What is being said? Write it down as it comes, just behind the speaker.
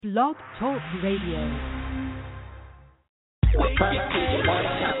Blog Talk Radio. Wake your TV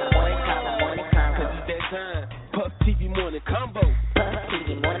morning combo. Cause it's that time. Puff TV morning combo. Puff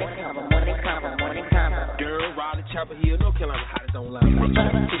TV morning combo. Girl, Raleigh, Chapel Hill, North Carolina, hottest online. Puff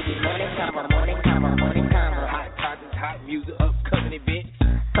TV morning combo. Hot topics, hot music, upcoming events.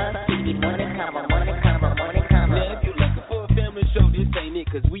 Puff TV morning combo. Now if you're looking for a family show, this ain't it,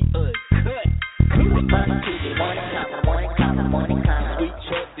 cause we uncut. Puff TV morning combo. Sweet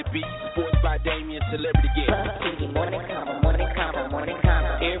Chuck, the beat, sports by Damien, celebrity guest. Puff TV morning combo.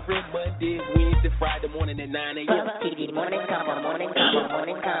 Every Monday, Wednesday, Friday morning at 9 a.m. Puff TV morning combo.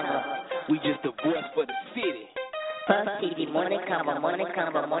 We just the voice for the city. Puff TV morning combo.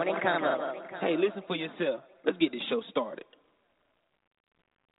 Hey, listen for yourself. Let's get this show started.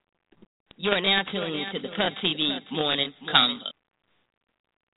 You are now tuning to the Puff TV morning combo.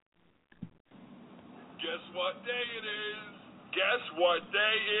 Guess what day it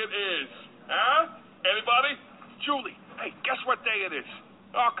is? Huh? Anybody? Julie, hey, guess what day it is?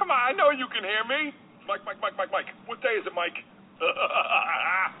 Oh, come on, I know you can hear me. Mike. What day is it, Mike?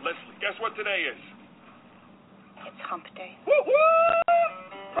 Leslie, guess what today is? It's hump day.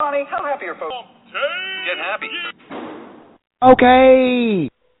 Woo-hoo! Ronnie, how happy are folks? Hump day. Get happy. Okay.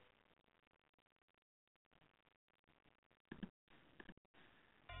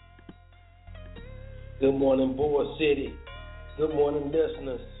 Good morning, Board City. Good morning,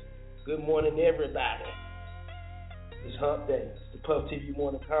 listeners. Good morning, everybody. It's Hump Day. It's the Puff TV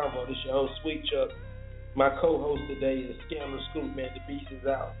Morning Convo. This is your host, Sweet Chuck. My co-host today is Scandal Scoop, man. The beast is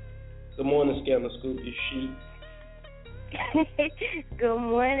out. Good morning, Scandal Scoop. It's she. Good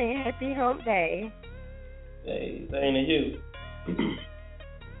morning. Happy Hump Day. Hey, same to you.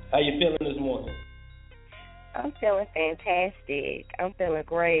 How you feeling this morning? I'm feeling fantastic. I'm feeling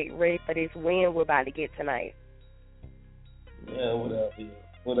great. Ready for this win we're about to get tonight. Yeah, what up, dude?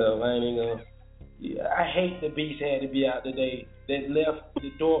 What up? I ain't even gonna... Yeah, I hate the Beast had to be out today. That left the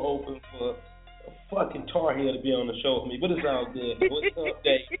door open for a fucking Tar Heel to be on the show with me. But it's all good. What's up,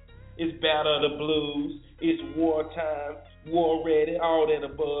 day? It's Battle of the Blues. It's wartime, war ready, all that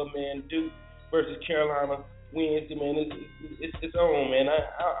above, man. Duke versus Carolina Wednesday, man. It's on, man.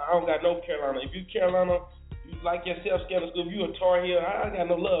 I don't got no Carolina. If you Carolina, you like yourself, Scandal Scoop, you a Tar Heel, I ain't got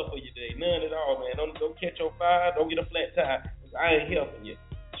no love for you today. None at all, man. Don't catch your fire. Don't get a flat tire. I ain't helping you.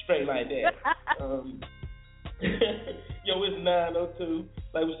 Straight like that. Yo, it's 9:02.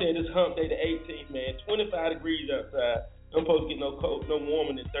 Like we said, it's Hump Day the 18th, man. 25 degrees outside. I'm supposed to get no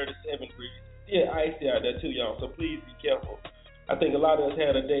warmer than 37 degrees. Yeah, icy out there too, y'all. So please be careful. I think a lot of us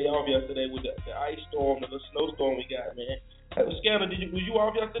had a day off yesterday with the ice storm, the snowstorm we got, man. Scandal, was you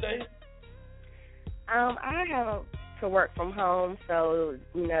off yesterday? I have to work from home, so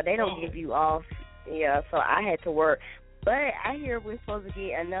they don't give you off. Yeah, so I had to work. But I hear we're supposed to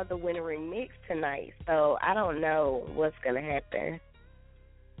get another wintering mix tonight, so I don't know what's going to happen.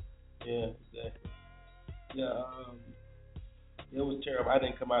 Yeah, exactly. Yeah, it was terrible. I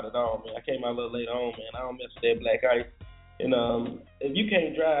didn't come out at all, man. I came out a little later on, man. I don't mess with that black ice. And if you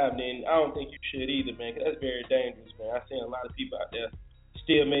can't drive, then I don't think you should either, man, because that's very dangerous, man. I've seen a lot of people out there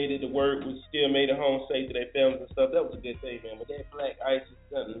still made it to work, still made it home safe to their families and stuff. That was a good thing, man. But that black ice is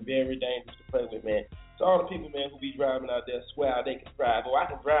something very dangerous to play with, man. So all the people, man, who be driving out there swear they can drive. Oh, I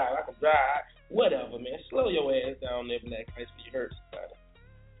can drive. Whatever, man. Slow your ass down there, black ice, before you hurt somebody.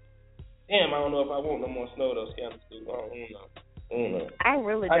 Damn, I don't know if I want no more snow, though, Scandal Scoop. I don't know. I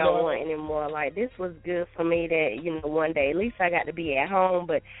really don't want any more. Like, this was good for me that, one day. At least I got to be at home,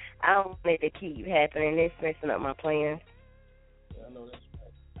 but I don't want it to keep happening. It's messing up my plans. Yeah, I know that's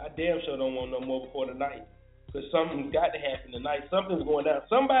right. I damn sure don't want no more before the night. Because something's got to happen tonight. Something's going down.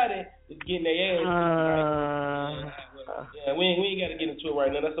 Somebody is getting their ass tonight. Yeah, we ain't got to get into it right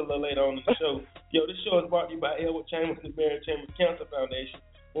now. That's a little later on in the show. Yo, this show is brought to you by Edward Chambers and the Barry Chambers Cancer Foundation.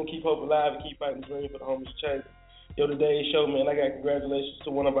 We'll keep hope alive and keep fighting the dream for the homeless chamber. Yo, today's show, man, I got congratulations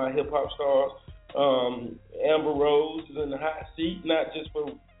to one of our hip-hop stars. Amber Rose is in the hot seat, not just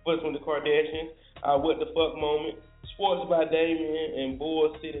for fussing with the Kardashians. What the fuck moment. Sports by Damien and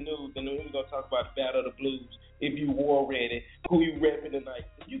Board City News. And then we're going to talk about the Battle of the Blues. If you war ready, who you repping tonight.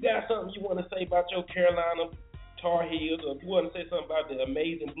 If you got something you want to say about your Carolina Tar Heels, or if you want to say something about the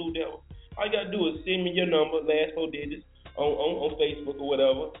amazing Blue Devils, all you got to do is send me your number, last 4 digits, on Facebook or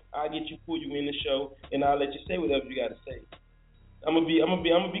whatever. I'll pull you in the show, and I'll let you say whatever you got to say. I'm gonna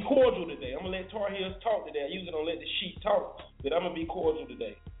be cordial today. I'm gonna let Tar Heels talk today. I usually don't let the sheep talk, but I'm gonna be cordial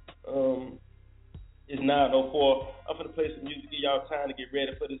today. It's 9:04. I'm going to play some music, give y'all time to get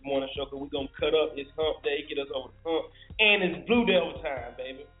ready for this morning show, because we're going to cut up. It's Hump Day, get us over the hump. And it's Blue Devil time,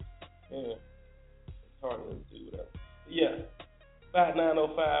 baby. Yeah. It's hard to do whatever. Yeah.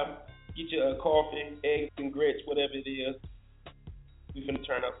 5905. Get your coffee, eggs, and grits, whatever it is. We finna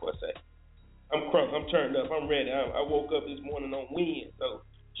turn up for a second. I'm crunk. I'm turned up. I'm ready. I woke up this morning on wind, so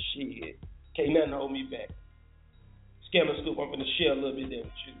shit. Can't nothing hold me back. Scandal Scoop, I'm finna share a little bit there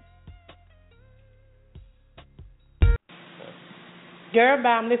with you. Girl, bye.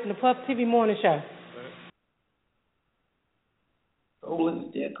 I'm listening to Puff TV Morning Show. Oh, it's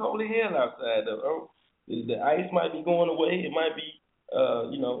still cold as hell outside, though. Oh, the ice might be going away. It might be,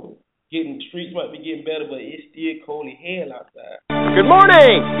 the streets might be getting better, but it's still cold as hell outside. Good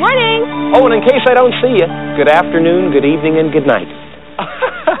morning. Morning. Oh, and in case I don't see you, good afternoon, good evening, and good night.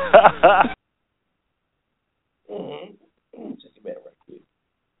 Check it out right quick.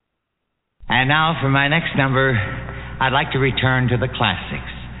 And now for my next number, I'd like to return to the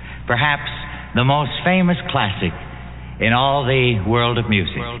classics. Perhaps the most famous classic in all the world of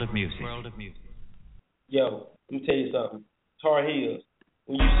music. Yo, let me tell you something. Tar Heels.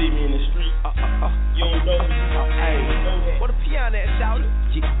 When you see me in the street, you don't know me. Hey, what a piano at, shout it.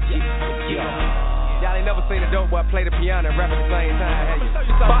 Y'all ain't never seen a dope boy play the piano and rap at the same time, have you?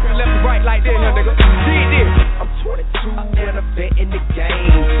 Boxing left and right like this, here, nigga. Dig this. I'm 22 and a vet in the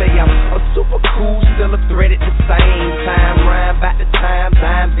game. Say I'm super cool, still a threat at the same time. Rhyme about the times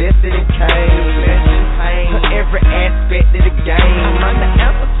I invested in cane. Every aspect of the game. I'm the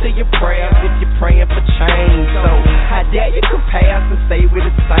answer to your prayers if you're praying for change. So how dare you compare us and say we're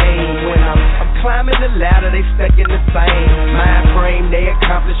the same? When I'm climbing the ladder, they stuck in the same mind frame. They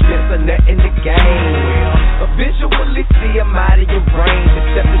accomplishments are nothing to gain. But visually see I'm out of your range.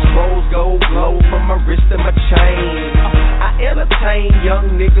 Except this rose gold glow from my wrist to my chain. I entertain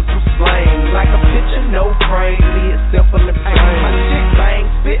young niggas who slang like a picture, no frame. Live simple and plain. My shit bang,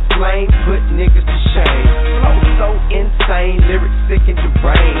 spit flame, put niggas to shame. Flow so insane, lyrics sick and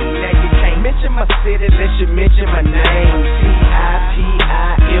deranged. Now you can't mention my city unless you mention my name.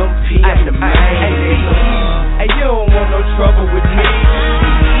 T-I-P-I-M-P, I'm the main. Hey, you don't want no trouble with me.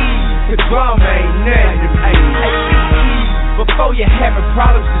 The drama ain't nothing to me. Before you having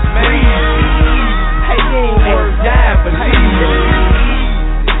problems, just breathe. Hey, you ain't worth dying for leaving.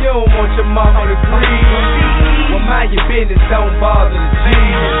 You don't want your mama to grieve. Well, mind your business, don't bother the G.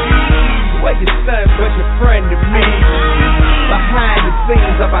 Where your son but your friend to me. Behind the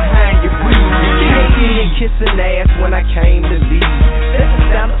scenes or behind your breeze. You kissing ass when I came to leave. Stepping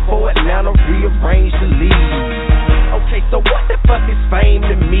down to Fort Atlanta, rearranged to leave. Okay, so what the fuck is fame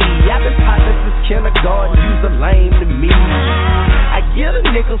to me? I've been partners since kindergarten, you's a lame to me. I give the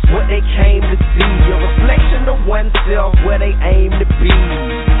niggas what they came to see. A reflection of oneself where they aim to be.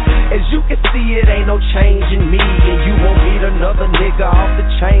 As you can see, it ain't no change in me. And you won't meet another nigga off the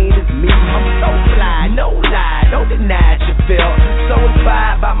chain as me. I'm so fly, no lie, don't deny it you felt. So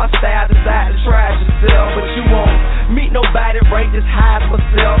inspired by my style, decided to try it yourself. But you won't meet nobody rate as high as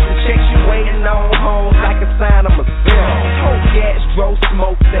myself. The checks you waiting on home like a sign of myself. Whole gas, drove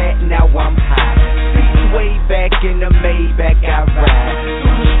smoke that, now I'm high. Seats way back in the Maybach I ride.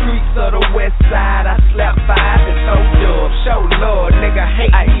 Through the streets of the west side, I slap five and so dub. Show love, nigga,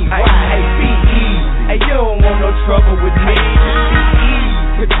 hate me, why? Hey, be easy. Hey, you don't want no trouble with me.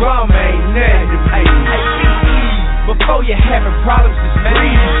 The drama ain't nothing to me. Hey, be easy. Before you having problems, just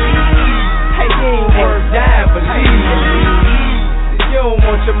breathe. Hey, you ain't worth dying for leaving. You don't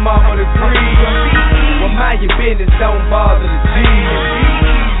want your mama to grieve. Well, mind your business, don't bother the G.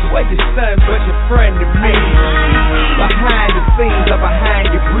 Where your son but your friend to me. Behind the scenes or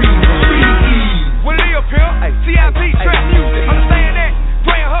behind your breathing. What it is, Pimp? CIP, trap music. Understand that?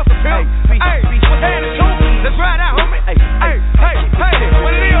 Praying hustle, Pimp. Hey, what's happening, too? Let's ride out, homie. Hey,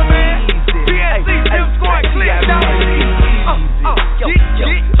 what it is, man? PNC, Pimp Squad, click, shout it.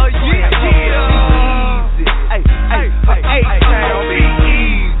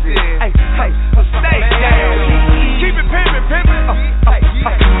 Stay down. Keep it pimpin'.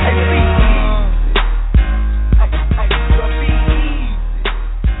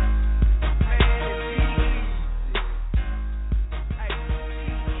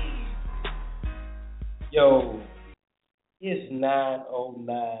 Yo, it's 9:09,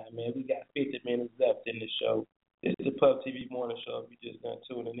 man. We got 50 minutes left in the show. This is the Puff TV Morning Show. If you just done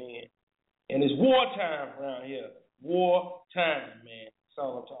tuning in. And it's wartime around here. Wartime, man. That's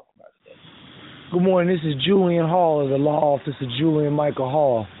all I'm talking about today. Good morning. This is Julian Hall of the Law Office of Julian Michael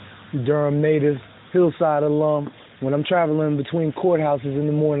Hall, Durham native, Hillside alum. When I'm traveling between courthouses in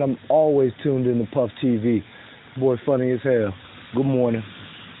the morning, I'm always tuned in to Puff TV. Boy, funny as hell. Good morning.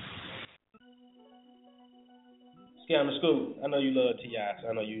 Scandal Scoop, I know you love T.I., so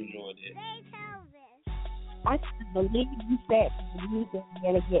I know you enjoyed it. I can't believe you said you just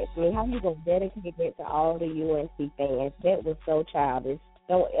bet against me. How you gonna dedicate that to all the UNC fans? That was so childish.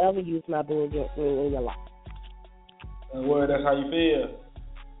 Don't ever use my boo against me in your life. Word, that's how you feel.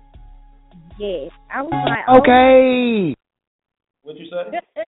 Yeah, I was like, Okay. What you say?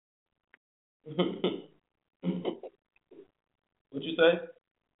 What you say?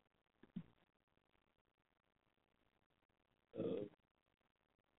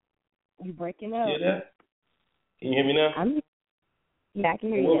 You breaking up? Yeah, that? Can you hear me now? Yeah, I can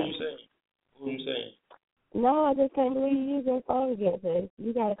hear you. What now. was you saying? What were you saying? No, I just can't believe you using phone against us.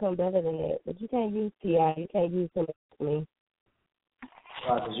 You gotta come better than that. But you can't use T.I. You can't use him against me.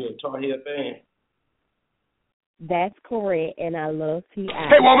 Why? Because you're a Tar Heel fan. That's correct, and I love T.I.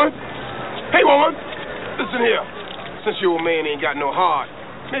 Hey, woman. Hey, woman. Listen here. Since your old man ain't got no heart,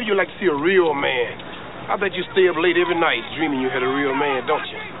 maybe you'd like to see a real man. I bet you stay up late every night dreaming you had a real man, don't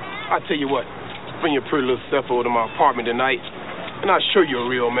you? I tell you what, bring your pretty little self over to my apartment tonight, and I'll show you a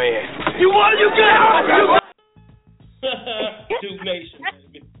real man. You want you get Duke Nation,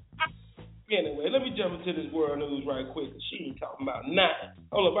 baby. Anyway, let me jump into this world news right quick, because she ain't talking about nothing.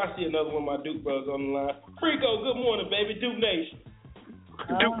 Hold up, I see another one of my Duke brothers on the line. Frico, good morning, baby. Duke Nation.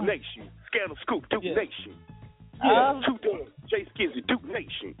 Duke Nation. Scandal Scoop, Duke Nation. Yeah. Two Dogs, Jay Skizzy, Duke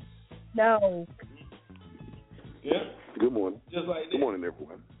Nation. No. Yeah. Good morning. Just like that. Good morning,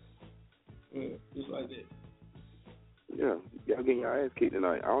 everyone. Yeah, just like that. Yeah, y'all getting your ass kicked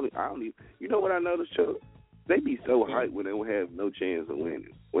tonight. I don't even, you know what I noticed, Chuck? They be so hyped when they don't have no chance of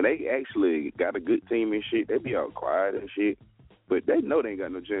winning. When they actually got a good team and shit, they be all quiet and shit. But they know they ain't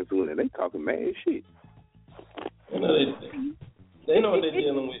got no chance of winning. They talking mad shit. They know what they're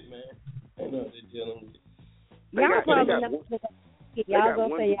dealing with, man. They know what they're dealing with. Y'all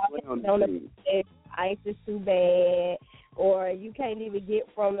gonna say y'all don't know ice is too bad, or you can't even get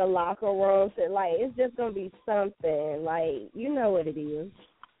from the locker room to, like, it's just gonna be something, like, you know what it is.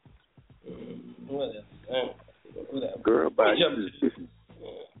 Whatever. Girl, bye. This is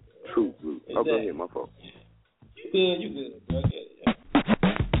true. I'll go ahead, my fault. You good, bro.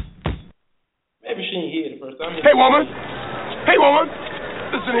 Maybe she ain't here the first time. Hey, woman. Hey, woman.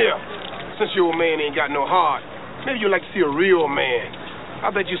 Listen here. Since your old man ain't got no heart, maybe you'd like to see a real man. I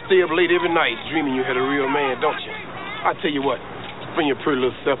bet you stay up late every night dreaming you had a real man, don't you? I tell you what, bring your pretty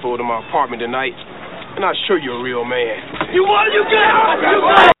little self over to my apartment tonight, and I'll show you a real man. You want you get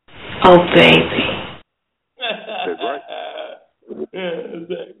Oh, baby. That's right. Yeah,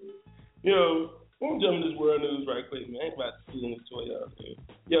 exactly. Yo, I'm jumping this world news right quick, man. I ain't about to steal this toy y'all.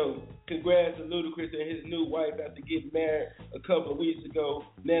 Yo, congrats to Ludacris and his new wife after getting married a couple of weeks ago.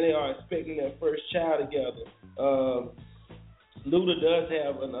 Now they are expecting their first child together. Luda does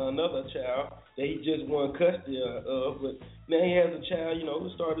have another child that he just won custody of, but now he has a child, to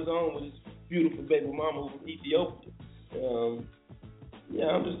start his own with his beautiful baby mama from Ethiopia.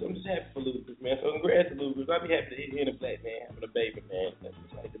 I'm just happy for Ludacris, man. So congrats to Ludacris. I'd be happy to hear a black man having a baby, man. That's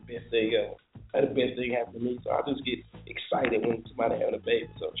just like the best thing ever. That's the best thing happened to me. So I just get excited when somebody having a baby.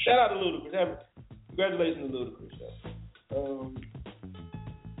 So shout out to Ludacris. Congratulations to Ludacris.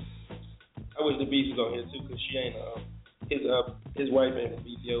 I wish the Beast was on here too, because she ain't his wife ain't from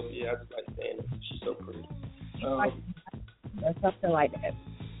Ethiopia. I just like saying it. She's so pretty. Or something like that.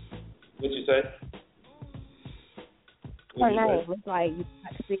 What you say? Her name looks like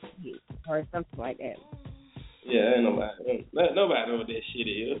 60 or something like that. Yeah, ain't nobody know what that shit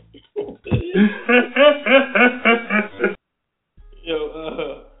is. Yo,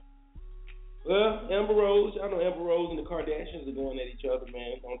 well, Amber Rose, y'all know Amber Rose and the Kardashians are going at each other,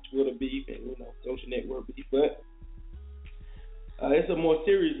 man, on Twitter beef and social network beef, but it's a more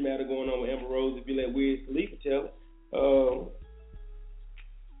serious matter going on with Amber Rose if you let Wiz Khalifa tell it.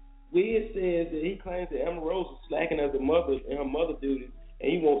 Wiz says that he claims that Amber Rose is slacking as a mother in her mother duties,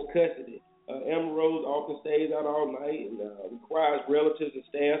 and he wants custody. Amber Rose often stays out all night and requires relatives and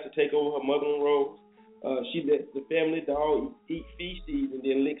staff to take over her mothering roles. She lets the family dog eat feces and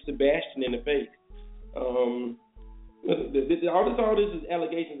then licks Sebastian in the face. All this is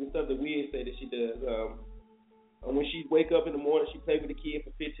allegations and stuff that Wiz say that she does. When she wake up in the morning, she play with the kid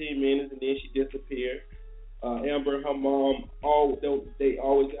for 15 minutes and then she disappears. Amber and her mom, they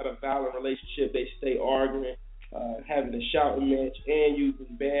always got a violent relationship. They stay arguing, having a shouting match, and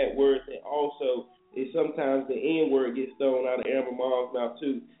using bad words. And also, sometimes the N word gets thrown out of Amber mom's mouth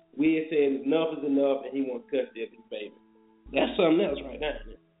too. Wiz said enough is enough, and he wants custody of his baby. That's something else right now.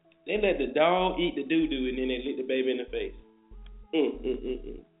 Man. They let the dog eat the doo-doo, and then they lick the baby in the face.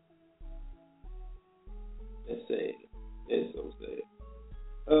 That's sad. That's so sad.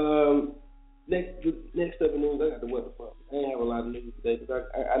 next up in news, I got the weather for. I ain't have a lot of news today because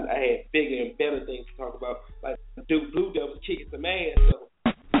I had bigger and better things to talk about, like Duke Blue Devils kicking some ass. So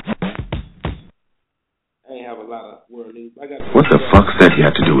I ain't have a lot of world news. What the fuck's that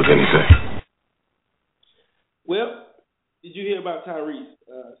have to do with anything? Well, did you hear about Tyrese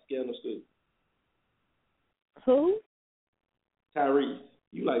scandal school? Who? Tyrese.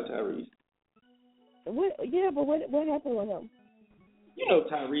 You like Tyrese? What? Yeah, but what happened with him? You know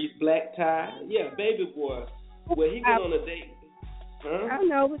Tyrese, Black Tie. Yeah, baby boy. Well, he went on a date. Huh? I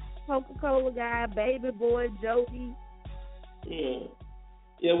know it's Coca-Cola guy, baby boy, Jody. Yeah.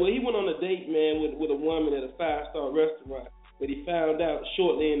 Yeah, well, he went on a date, man, with a woman at a 5-star restaurant. But he found out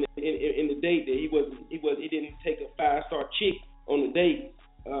shortly in the date that he didn't take a 5-star chick on the date.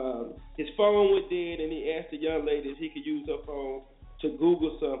 His phone was dead, and he asked the young lady if he could use her phone to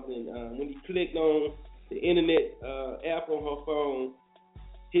Google something. When he clicked on the internet app on her phone,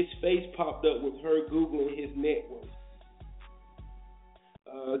 his face popped up with her Googling his net worth.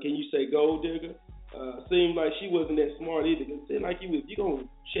 Can you say gold digger? Seemed like she wasn't that smart either. It seemed like you gonna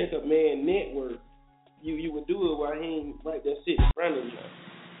check a man's net worth, you would do it while he ain't right there sitting in front of you.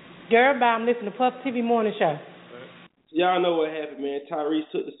 Girl, I'm listening to Puff TV Morning Show. So y'all know what happened, man. Tyrese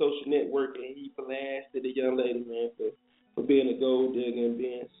took the social network and he blasted the young lady, man, for being a gold digger and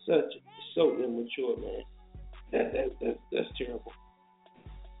being so immature, man. That's terrible.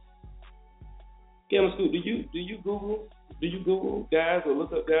 Gamma School, do you Google guys or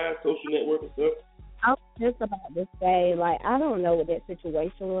look up guys social network and stuff? I was just about to say, like, I don't know what that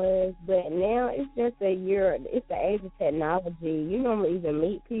situation was, but now it's just it's the age of technology. You don't even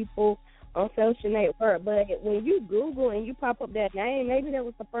meet people on social network, but when you Google and you pop up that name, maybe that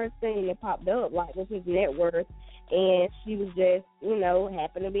was the first thing that popped up, like, was his net worth, and she was just,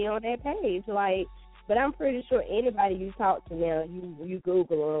 happened to be on that page, like, but I'm pretty sure anybody you talk to now, you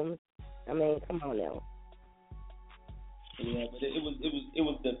Google them. I mean, come on now. Yeah, but it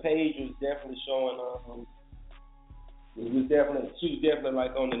was the page was definitely showing. She was definitely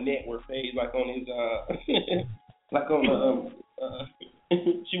like on the network page, like on his like on the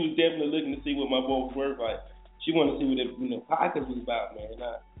she was definitely looking to see what my boy was worth. Like she wanted to see what the podcast was about, man.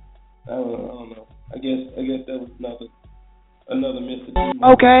 I don't know. I guess that was another Mr. T.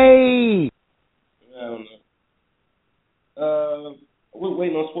 Okay. I don't know. We're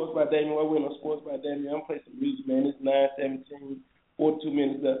waiting on Sports by Damien. I'm going to play some music, man. It's 9:17, 42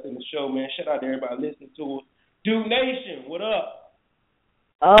 minutes left in the show, man. Shout out to everybody listening to us. Dude Nation, what up?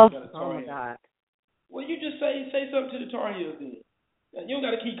 Oh my God. Well, you just say something to the Tar Heels then. You don't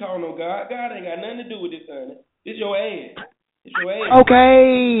got to keep calling on God. God ain't got nothing to do with this, honey. It's your ass.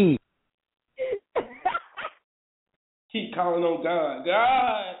 Okay. Keep calling on God.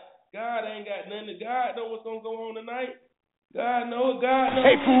 God ain't got nothing to God know what's going to go on tonight. God knows.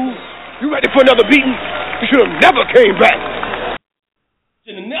 Hey, fool, you ready for another beating? You should have never came back.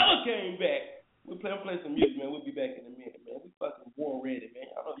 We'll play some music, man. We'll be back in a minute, man. We fucking war ready,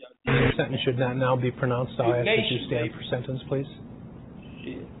 man. I know y'all. The sentence should not now be pronounced. I'll ask that you stand for sentence, please.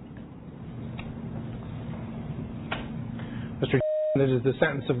 Shit. Mr. This is the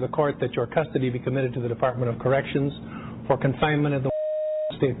sentence of the court that your custody be committed to the Department of Corrections for confinement in the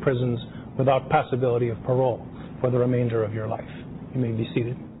state prisons without possibility of parole for the remainder of your life. You may be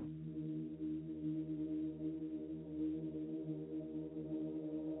seated.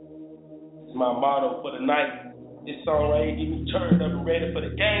 It's my motto for the night. This song right here get me turned up and ready for the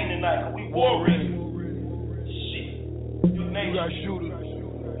game tonight. We war ready. Shit. We got shooters.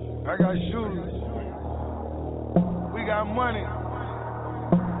 I got shooters. We got money.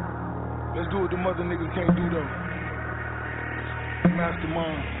 Let's do what the mother niggas can't do though.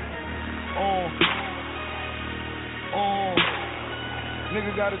 Mastermind.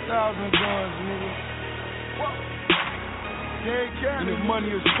 Nigga got 1,000 guns, nigga. And if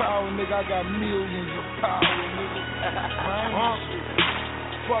money is power, nigga, I got millions of power, nigga.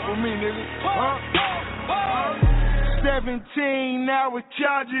 Fuck with me, nigga. 17, now we're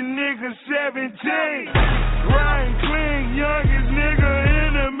charging niggas 17. Ryan clean, youngest nigga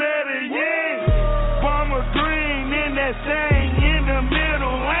in the Medellin. Bomber green in that thing in the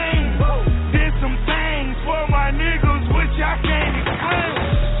middle lane. Did some things for my niggas which I can't explain.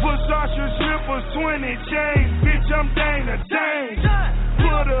 Versace slippers, 20 chains, bitch, I'm Dana Dane.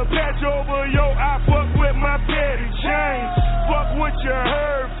 Put a patch over your eye, fuck with my petty chains. Fuck what you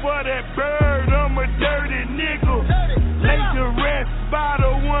heard for that bird, I'm a dirty nigga. Lay the rest by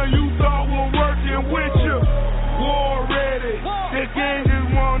the one you thought was working with you. War ready, the gang just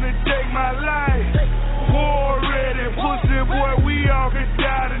wanna take my life. War ready, pussy boy, we all could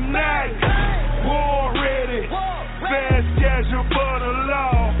die tonight. War ready, fast casual for the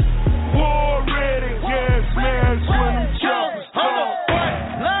law. War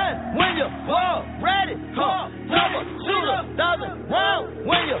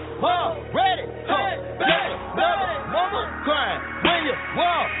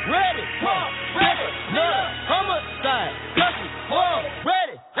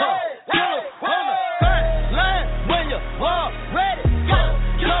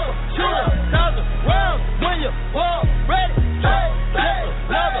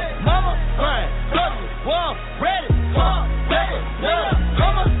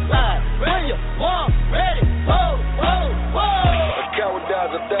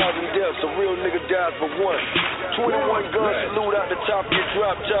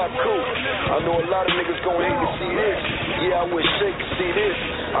drop job cool. I know a lot of niggas gon' hate to see this. Yeah, I wish they could see this.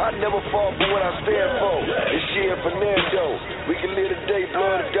 I never fall for what I stand for. It's Shea Fernando. We can live the day,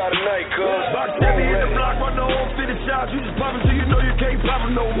 blood has got a night, cuz. Box heavy in the block, run the whole 50 shots. You just poppin' so you know you can't pop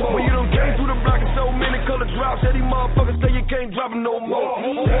it no more. When you done came through the block and so many color drops, that these motherfuckers say you can't drop it no more.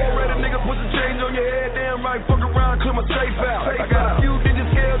 Already nigga put some change on your head, damn right, fuck around, clear my safe out. I got a few digit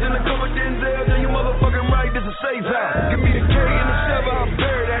scales and a couple Denzels, and you motherfucking right, this a safe house. Give me the K and the 7, I'll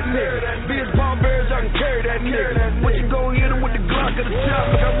bury that nigga. Be his Paul Bears, I can carry that nigga. But you gon' hit him with the Glock or the chop,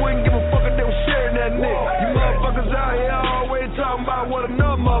 like I wouldn't give a fuck if they was sharing that nigga. You motherfuckers out here always talking about what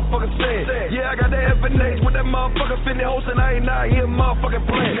another motherfucker said. Yeah, I got that FNH with that motherfucker finna host, and I ain't out here motherfucking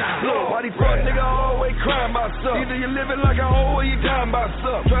playing. Look, why these fuck nigga always crying about something? Either you living like a hoe or you dying about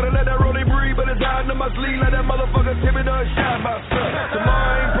something. Try to let that rolling breathe, but it's hiding in my sleeve like that motherfucker Timmy done shot about something.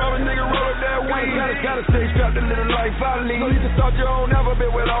 Tomorrow ain't promised, nigga, roll up that weed. Gotta stay strapped to live the life I lead. So you can start your own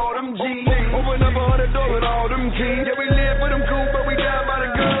alphabet with all them G's. Open up 100 doors with all them keys. Yeah, we live for them cool, but we die by the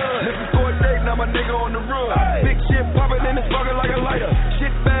gun. Mr. Court date, now my nigga on the run. Big shit poppin' and it's sparking like a lighter.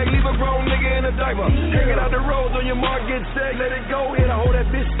 Shit bag, leave a grown nigga in a diaper. Hanging out the roads on your mark, get set, let it go, hit, I hold that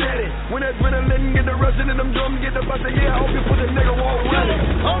bitch steady. When that adrenaline get the rushing and them drums get the bustin', yeah, I hope you put the nigga walk ready.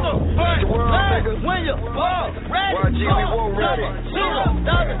 On the first line, when you walk ready. YG, we walk ready.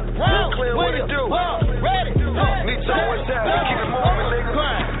 Round, when you walk ready. Me too, what's happening? Keep it moving, nigga.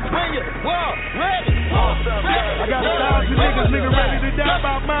 When you walk ready. I got 1,000 nigga ready to die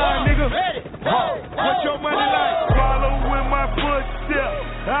by mine, nigga. What your money like? Following my footsteps.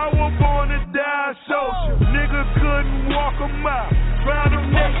 I was born to die social. Nigga couldn't walk a mile. Found him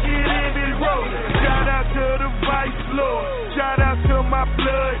naked in his road. Shout out to the Vice Lord. Shout out to my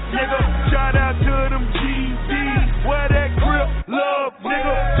blood, nigga. Shout out to them GDs. Where that grip love,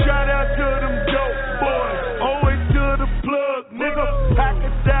 nigga. Shout out to them dope boys. Always to the plug, nigga. I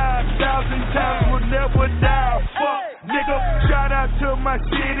could die 1,000 times, will never die. Fuck, nigga. Shout out to my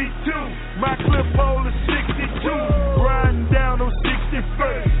city too. My clip hole is 62. Riding down on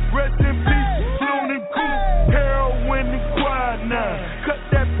 61st. Rest in peace, Floon and Cool. Heroin and quinine. Cut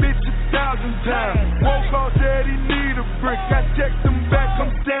that bitch 1,000 times. Woke off, said he need a brick. I checked him back,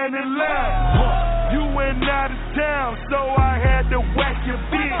 I'm standing in line. You went out of town, so I had to whack your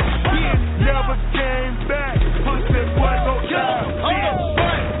bitch. Never came back. Pussy boy, go down.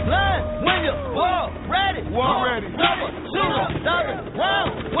 Line, when you walk ready. Walk ready. Number 2,000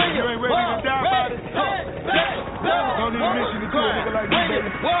 round. When you ain't ready to die about it. Don't even mention it to a nigga like me, baby.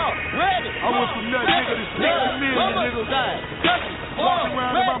 Walk ready. I went from nothing, nigga, to 6 million, nigga. Walking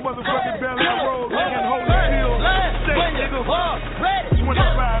around in my motherfucking belly on road, making holy pills. When you walk ready.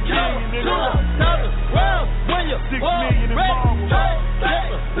 25 million, nigga. 2,000 round. When you 6 million in marbles.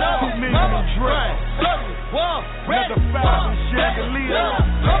 2 million in drugs. Walk ready. Another 5 in chandelier.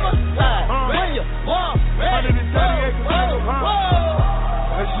 When you walk ready. 130 acres, nigga.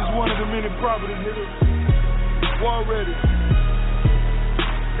 That's just one of the many properties, nigga. War ready.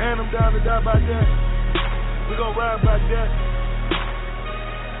 And I'm down to die by that. We gon' ride by that.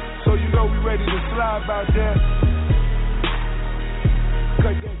 So you know we ready to slide by that.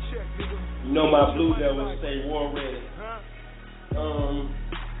 Cut that check, nigga. You know my blue devils say war ready.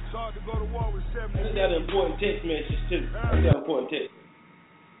 It's hard to go to war with 70. I just got an important text message too. I got an important text.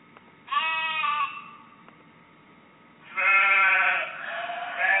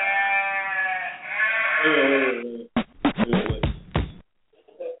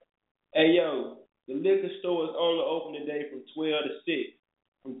 Hey yo, the liquor store is only open today from 12 to 6.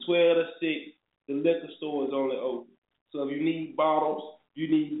 From 12 to 6, the liquor store is only open. So if you need bottles,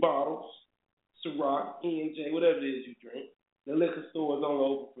 Ciroc, E&J, whatever it is you drink, the liquor store is only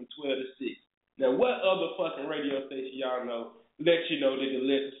open from 12 to 6. Now what other fucking radio station y'all know let you know that the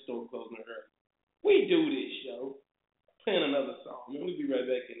liquor store closing early? We do this, yo. Playing another song, man. We'll be right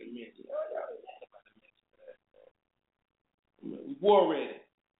back in a minute. Y'all ain't mad about the mix for that, man. War ready.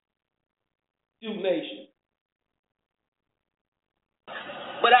 Duke Nation.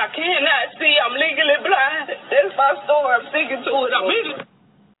 But I cannot see. I'm legally blind. That's my story. I'm sticking to it. I'm legally.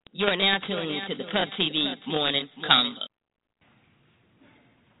 You're now tuning to the Puff TV Morning Convo.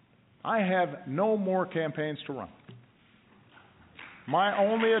 I have no more campaigns to run. My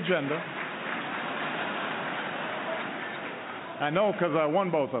only agenda, I know because I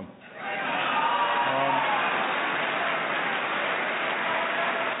won both of them.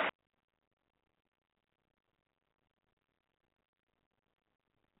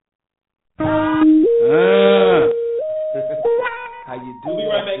 How you do? We'll be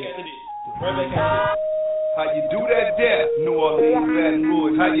right back after this. Right back after this. How you do that there? New Orleans, Baton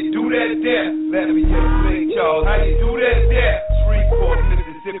Rouge. How you do that there? Lafayette, St. Charles. How you do that there? Shreveport. Florida,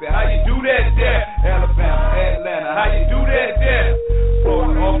 Mississippi, how you do that there? Alabama, Atlanta, how you do that there?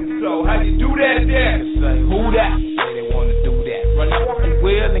 Florida, Arkansas, how you do that there? Who that? Say they wanna do that. Run up the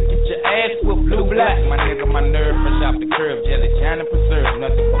wheel and get your ass with blue black. My nigga, my nerve fresh off the curve, jelly, China preserve,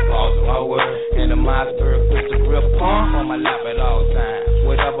 nothing but balls on my word. And the Mossberg with the real pump on my lap at all times.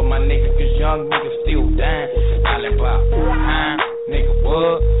 Whatever my nigga, cause young niggas still dying. Island about, nigga,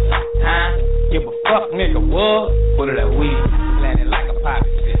 what? Give a fuck, nigga, what? Put it that weed, landing like a poppy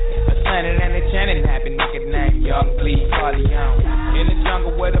stick. A Slanted and a chanting happy nigga named Young Bleed Carleon. In the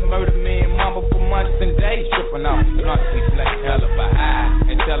jungle where the murder men mumble for months and days, tripping off blunts, we play hell of a high.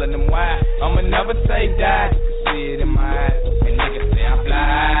 And telling them why, I'ma never say die. You can see it in my eyes. And niggas say I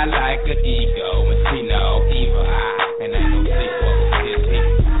fly like an ego and see no evil eye. And ain't no sequel to this heat.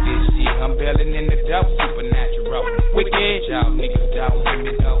 This shit I'm belling in the dope, supernatural. Wicked, y'all niggas don't give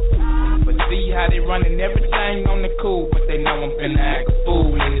me dope. But see how they running everything on the cool, but they know I'm finna act a fool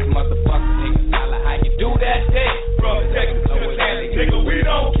in this motherfucker. Niggas holla how you do that shit. From Texas to the Cali, nigga, we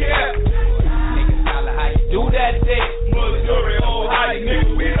don't care. Niggas holla how you do that shit. Missouri, Ohio,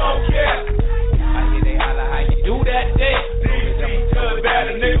 nigga, we don't care. I hear they holla how you do that shit. DC to the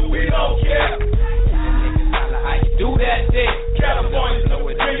Valley, nigga, we don't care. And niggas holla how you do that shit. California to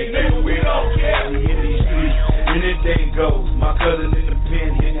Virginia, nigga, we don't care. We in these streets, anything goes. My cousin in the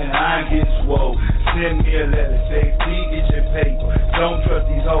pen hitting and I ain't getting swole. Send me a letter, say, T, get your paper. Don't trust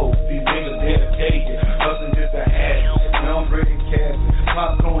these hoes, these niggas dedicated. Hustling just a habit, young breaking cash.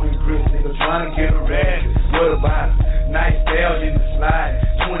 Popcorn and grits, niggas trying to get a rag. What about it? Nice stallion to slide.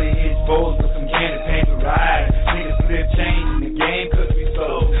 20-inch bowls with some candy paint to ride. Niggas flip change in the game cause we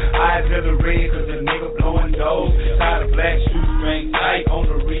sold. Eyes of the red cause the nigga blowing dough. Tired of black shoestring tight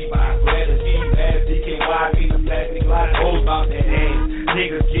on the Reebok. Glad to see you ass DKY, be the plastic like goes off that ass.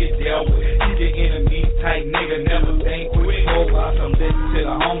 Niggas get dealt with. Keep your enemies tight, nigga. Never think quick. Go out some listen to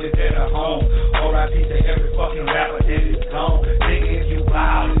the homies that are home. R.I.P. to every fucking rapper that is gone. Nigga, if you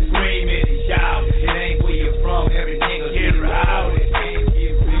loud, scream it and shout. It ain't where you're from. Every nigga get loud. It ain't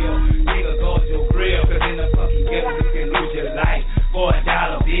get real. Nigga, go to your grill. Cause in the fucking ghetto, you can lose your life for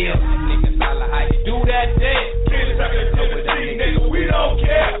 $1 bill. Niggas holla how you do that shit. Kill it, tuck it, Tennessee, nigga, we don't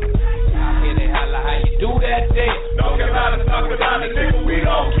care. I hear they holla how you do that shit. North Carolina, South Carolina, nigga, we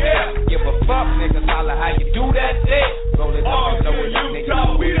don't care. Give a fuck, niggas holla how you do that shit. Roll it up and blow it up,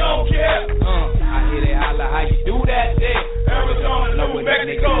 nigga, we don't care. I hear they holla how you do that shit. Arizona, New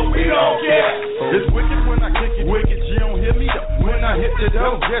Mexico, we don't care. It's wicked when I kick it, wicked, you don't hear me though. When I hit the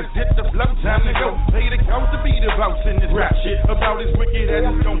dough, just hit the flow, time to go. Pay the cost to be the boss in this rap shit. About as wicked as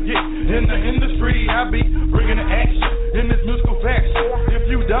it's gon' get. In the industry, I be bringing the action in this musical faction. If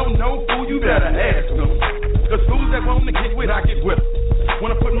you don't know, fool, you better ask them. Cause fools that want to get with, I get with them.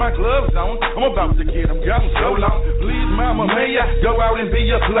 When I put my gloves on, I'm about to get them gone so long. Please, mama, may I go out and be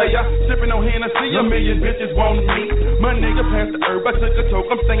a player? Sipping on Hennessy, a million bitches want me. My nigga passed the herb, I took a toke,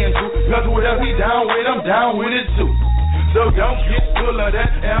 I'm staying true. Cause whatever he down with, I'm down with it too. So don't get full of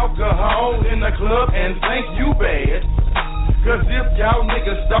that alcohol in the club and think you bad. Cause if y'all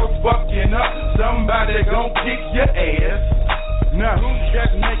niggas start fucking up, somebody gon' kick your ass. Now who's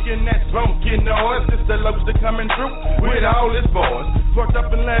that making that funky noise? It's the lobster coming through with all his boys. Fucked up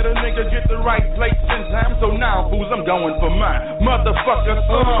and let a nigga get the right place in time. So now, fools, I'm going for mine. Motherfuckers,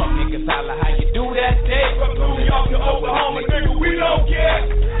 niggas holla how you do that shit. From New York to Oklahoma, nigga, we don't care.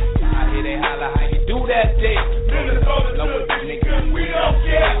 I hear they holla how you do that shit. Minnesota to Michigan, we don't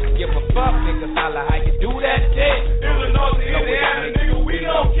care. Give a fuck, niggas holla how you do that shit. Illinois to Indiana, nigga, we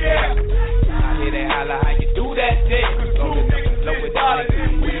don't care. I hear they holla how you do that shit.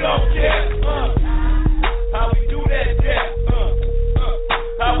 We don't care. How we do that shit.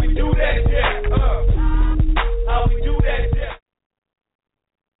 How we do that shit. How we do that shit.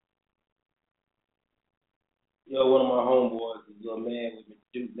 Yo, one of my homeboys is a little mad with me,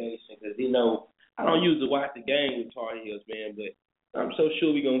 Duke Nation, because he know I don't usually watch the game with Tar Heels, man, but I'm so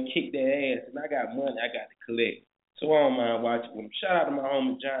sure we gonna kick their ass, and I got money I got to collect, so I don't mind watching with them. Shout out to my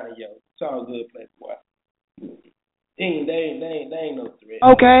homie Johnny, yo. It's all good place to watch. They ain't no threat.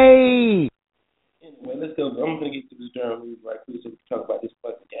 Okay. Anyway, let's go. I'm gonna get to this Durham news right quick so we can talk about this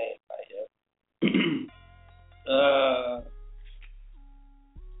fucking game right here.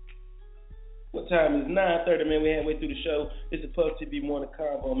 What time is 9:30, man? We halfway through the show. It's the Puff TV Morning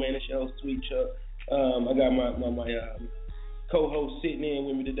Convo, man. It's your host, Sweet Chuck. I got my co-host sitting in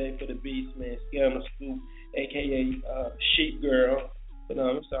with me today for the Beast, man. Scandal Scoop, a.k.a. Sheep Girl. But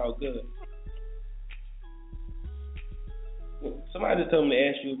it's all good. Somebody just told me to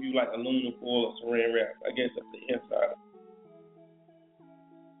ask you if you like aluminum foil or saran wrap. I guess that's the inside.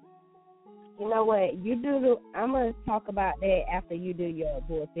 You know what? I'm gonna talk about that after you do your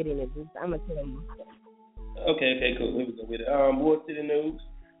Bull City news. I'm gonna tell them. Okay, cool. Here we go with it. Bull City news.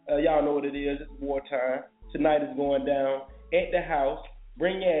 Y'all know what it is. It's wartime. Tonight is going down at the house.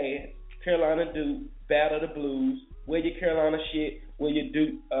 Bring your ass. Carolina Duke, Battle of the Blues. Wear your Carolina shit. Wear your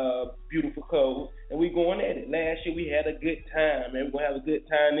Duke beautiful clothes. And we going at it. Last year we had a good time, man. We're gonna have a good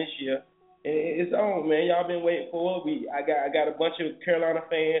time this year. And it's on, man. Y'all been waiting for it. I got a bunch of Carolina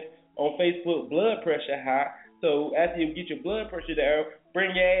fans on Facebook, blood pressure high. So after you get your blood pressure down,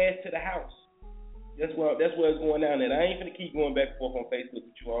 bring your ass to the house. That's where it's going down at. I ain't gonna keep going back and forth on Facebook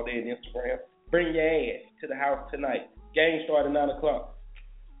with you all day and Instagram. Bring your ass to the house tonight. Game start at 9:00.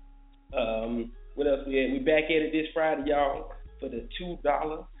 What else we at? We back at it this Friday, y'all, for the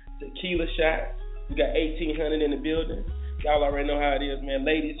 $2 tequila shot. We got 1,800 in the building. Y'all already know how it is, man.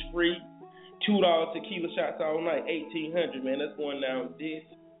 Ladies free. $2 tequila shots all night. 1,800, man. That's going down this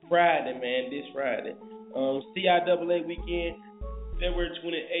Friday, man. This Friday. CIAA weekend, February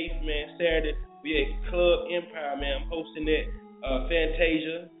 28th, man. Saturday. We at Club Empire, man. I'm hosting that.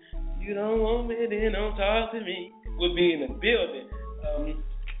 Fantasia. You don't want me, then don't talk to me. We'll be in the building.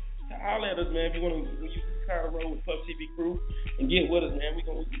 Holler at us, man. If you want to, when you kind of roll with Puff TV crew and get with us, man. We're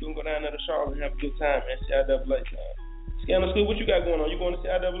gonna go down there to Charlotte and have a good time, man. CIAA time. Scandal School, what you got going on? You going to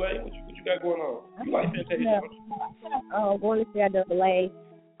CIAA? What you got going on? You like Fantasia, don't you? Going to CIAA.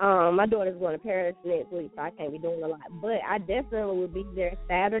 My daughter's going to Paris next week, so I can't be doing a lot. But I definitely will be there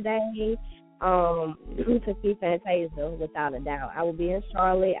Saturday to see Fantasia, without a doubt. I will be in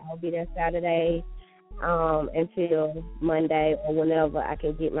Charlotte. I will be there Saturday until Monday or whenever I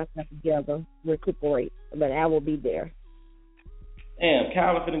can get myself together, recuperate. But I will be there. Damn,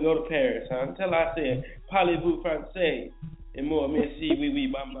 Kyla finna go to Paris, huh? Tell her I said, parlez-vous français, and more, merci, oui,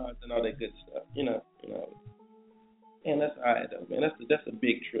 mamas, and all that good stuff. You know. Man, that's all right, though, man. That's a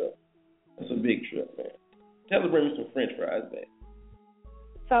big trip. That's a big trip, man. Tell her to bring me some French fries back.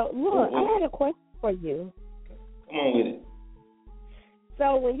 So, look, I had a question for you. Come on with it.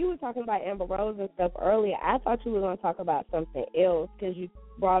 So, when you were talking about Amber Rose and stuff earlier, I thought you were going to talk about something else because you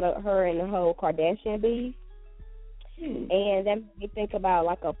brought up her and the whole Kardashian beef. And that made me think about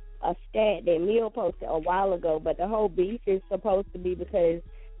like a stat that Neil posted a while ago, but the whole beef is supposed to be because,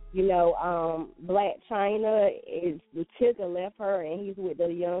 you know, Black China the Tigger left her and he's with the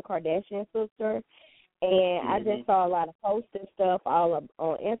young Kardashian sister. And I just saw a lot of posts and stuff all up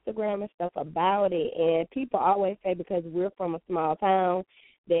on Instagram and stuff about it. And people always say because we're from a small town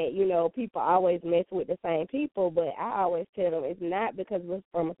that, you know, people always mess with the same people. But I always tell them it's not because we're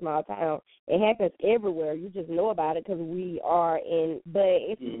from a small town. It happens everywhere. You just know about it because we are in. But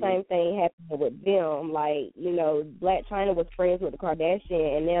it's the same thing happening with them. Like, you know, Black China was friends with the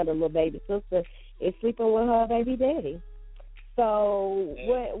Kardashian, and now the little baby sister is sleeping with her baby daddy. So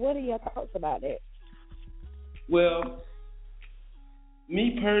what are your thoughts about that? Well,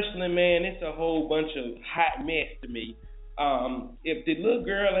 me personally, man, it's a whole bunch of hot mess to me. If the little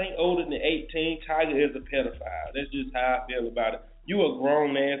girl ain't older than 18, Tiger is a pedophile. That's just how I feel about it. You a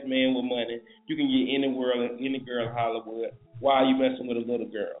grown-ass man with money. You can get any girl in Hollywood. Why are you messing with a little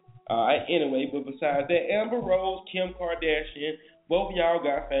girl? Anyway, but besides that, Amber Rose, Kim Kardashian, both of y'all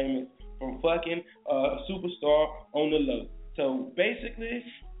got famous from fucking superstar on the low. So basically,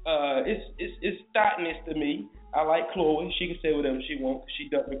 it's thoughtness to me. I like Chloe. She can say whatever she wants because she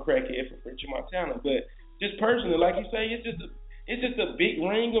dumped the crackhead for French Montana. But just personally, like you say, it's just a big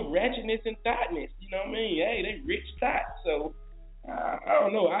ring of ratchetness and thoughtness. You know what I mean? Hey, they rich thought. So I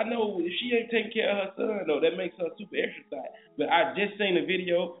don't know. I know if she ain't taking care of her son, though, that makes her super extra thought. But I just seen a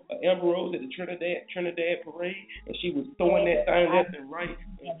video of Amber Rose at the Trinidad parade, and she was throwing that thing left and right.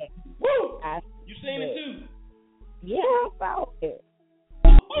 Woo! You seen it too? Yeah, I saw it.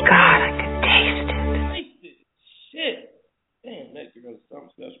 God, I can taste it. Shit. Damn, that girl is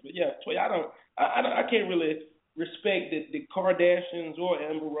something special. But yeah, Toy, I can't really respect the Kardashians or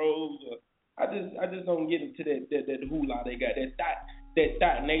Amber Rose. I just don't get into that hula they got, that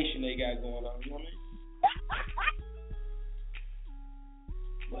thought nation they got going on. You know what I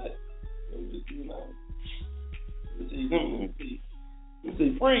mean? But let's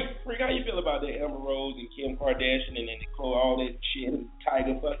see. Freak, how you feel about that Amber Rose and Kim Kardashian and then Nicole, all that shit, and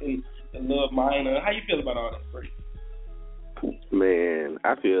Tiger fucking the Love Minor? How you feel about all that, Freak? Man,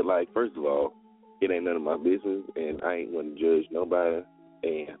 I feel like, first of all, it ain't none of my business, and I ain't want to judge nobody.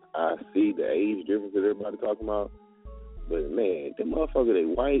 And I see the age difference that everybody talking about. But, man, them motherfuckers, they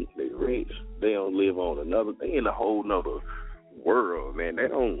white, they rich, they don't live on they in a whole nother world, man. They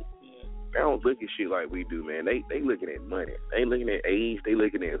don't look at shit like we do, man. They looking at money. They ain't looking at age. They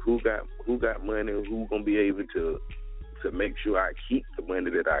looking at who got money, who gonna be able to to make sure I keep the money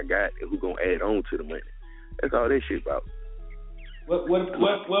that I got and who gonna add on to the money. That's all that shit about. What if that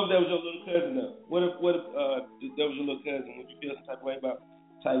was your little cousin though? What if that was your little cousin? Would you feel some type of way about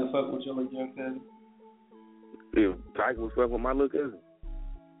Tiger fucking with your little young cousin? If Tiger was fucking with my little cousin?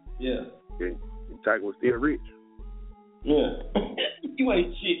 Yeah. If Tiger was still rich? Yeah. You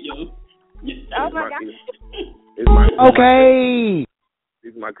ain't shit, yo. Oh my God. Okay.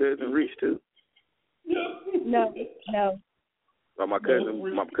 Is my cousin rich too? No. Or my cousin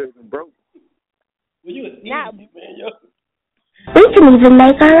broke? Well, you a Not, man, yo. we can even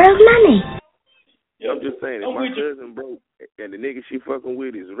make our own money. I'm just saying, if my cousin broke and the nigga she fucking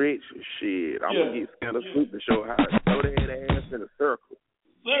with is rich, shit, I'm gonna get scared of Snoop to show how to throw their ass in a circle.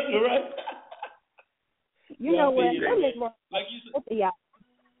 Circle, right? You know what?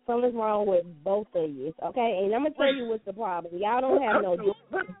 Something's wrong with both of you, okay? And I'm gonna tell you what's the problem. Y'all don't have no.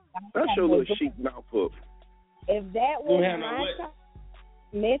 That's your little chic mouth up. If that was my child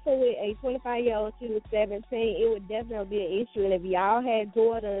messing with a 25-year-old, she was 17, it would definitely be an issue. And if y'all had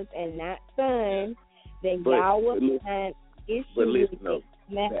daughters and not sons, then y'all would find issues with it, no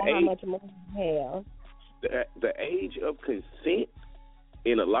matter how much money you have. The age of consent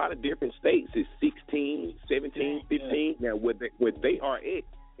in a lot of different states is 16, 17, 15. Now, what they are at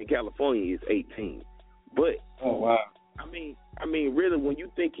in California is 18. But oh wow, I mean, really, when you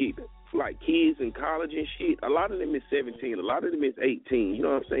think it like kids in college and shit, a lot of them is 17, a lot of them is 18. You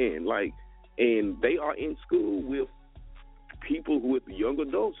know what I'm saying? Like, and they are in school with people with young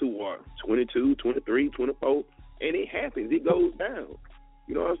adults who are 22, 23, 24, and it happens. It goes down.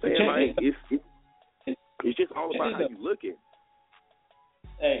 You know what I'm saying? Like, it's just all about how you look at it.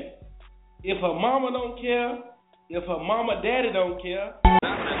 Hey, if her mama don't care, if her mama daddy don't care.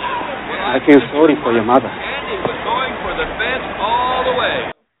 I feel sorry for your mother. Andy was going for the fence all the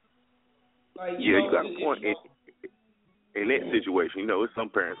way. Like, you got a point. In that situation, there's some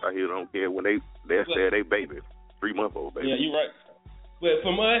parents out here who don't care when they'll say they baby, 3-month-old baby. Yeah, you're right. But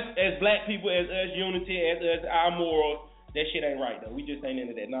from us, as black people, as us, unity, as us, our morals, that shit ain't right, though. We just ain't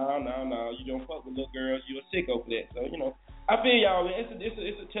into that. No. You don't fuck with little girls. You're a sicko for that. So, I feel y'all, man.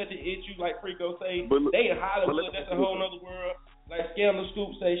 It's a touchy issue, like Frico say. They in Hollywood. That's a whole nother world. Like Scandal Scoop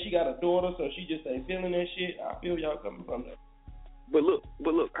say she got a daughter, so she just ain't feeling that shit. I feel y'all coming from that. But look,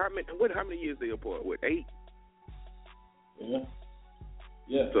 how many years they apart? What, 8?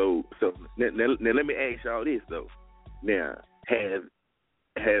 Yeah. So now let me ask y'all this though. Now,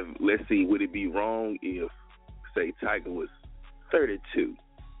 have let's see, would it be wrong if, say, Tiger was 32?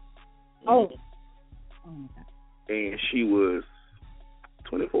 Oh. And she was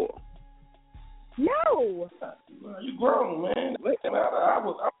 24? No. You grown, man.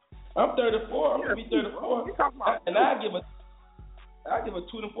 I'm 34. I'm gonna be 34. And I give a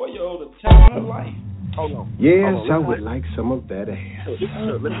 24-year-old a time of her life. Hold on. Yes, I would like some of that ass.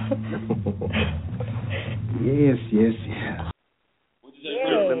 Yes.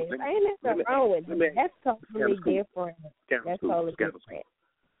 Ain't nothing wrong with that. That's totally different. That's totally different.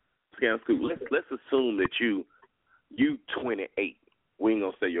 Scam Scoop, let's assume that you 28. We ain't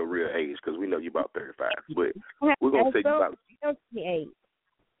gonna say your real age because we know you about 35. But we're gonna say you about 28.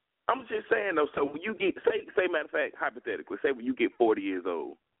 I'm just saying though. So when you get say matter of fact, hypothetically, say when you get 40 years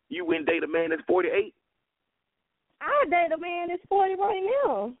old, you wouldn't date a man that's 48. I date a man that's 40 right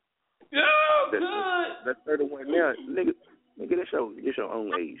now. That's 31 now, nigga. That's your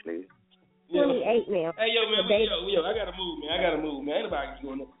own age, nigga. 28 now. Hey, yo, man, I gotta move, man. Ain't nobody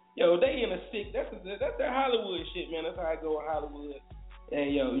doing that. Yo, they in a sick. That's that Hollywood shit, man. That's how I go in Hollywood.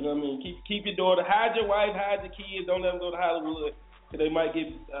 And yo, you know what I mean? Keep your daughter, hide your wife, hide your kids. Don't let them go to Hollywood, cause they might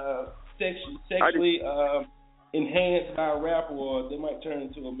get sexually enhanced by a rapper, or they might turn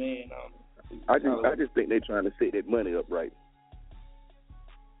into a man. I just think they trying to set that money up right.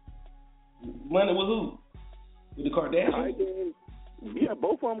 Money with who? With the Kardashians? Yeah,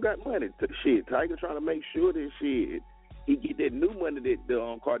 both of them got money. Shit, Tiger trying to make sure that shit he get that new money that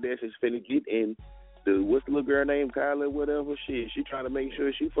the Kardashians finna get, and what's the little girl named Kylie, whatever. Shit, she trying to make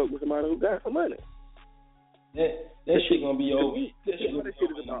sure she fuck with somebody who got some money. That shit gonna be over. That shit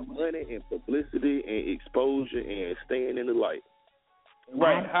is about money and publicity and exposure and staying in the light.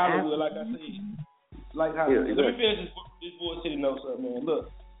 Right, Hollywood, like I said. Like Hollywood. Yeah, exactly. Let me finish this Voice City notes up, man.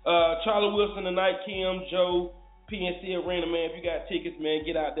 Look, Charlie Wilson tonight, Kim, Joe, PNC Arena, man. If you got tickets, man,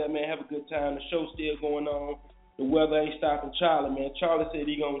 get out there, man. Have a good time. The show's still going on. The weather ain't stopping Charlie, man. Charlie said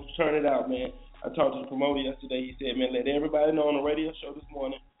he gonna turn it out, man. I talked to the promoter yesterday. He said, man, let everybody know on the radio show this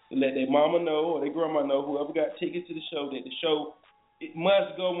morning to let their mama know or their grandma know, whoever got tickets to the show, that the show, it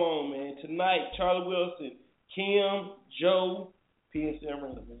must go on, man. Tonight, Charlie Wilson, Kim, Joe, PNC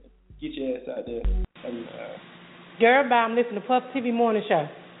Arena, man. Get your ass out there. Girl, bye. I'm listening to Puff TV Morning Show.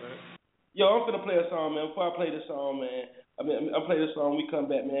 Yo, I'm finna play a song, man. Before I play this song, man, I'll play this song. We come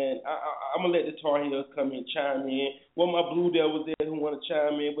back, man. I'm gonna let the Tar Heels come in, chime in. One of my Blue Devils there who want to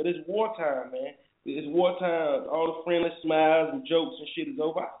chime in, but it's wartime, man. It's wartime. All the friendly smiles and jokes and shit is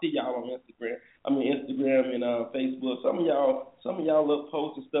over. I see y'all on Instagram. Instagram and Facebook. Some of y'all little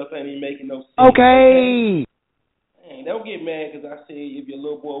posts and stuff ain't even making no sense. Okay. Man, don't get mad because I said if your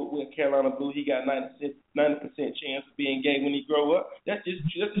little boy with Carolina Blue, he got 90% chance of being gay when he grow up. That's just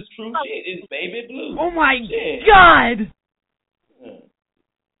true shit. It's baby blue. Oh my God.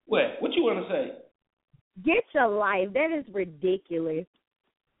 What you want to say? Get your life. That is ridiculous.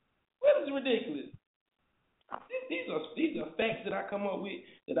 What is ridiculous? These are facts that I come up with,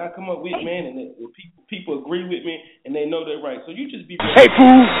 man, and that people agree with me and they know they're right. So you just be ready. Hey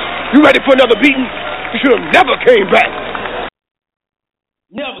fool, you ready for another beating? You should have never came back.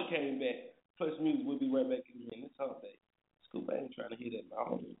 Never came back. Plus music, we'll be right back in a minute. It's hump day. Scoop, I ain't trying to hear that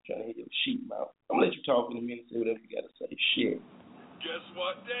mouth. I'm trying to hear your sheep mouth. I'm gonna let you talk in a minute, say whatever you gotta say. Shit. Guess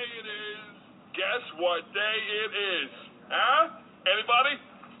what day it is? Guess what day it is? Huh? Anybody?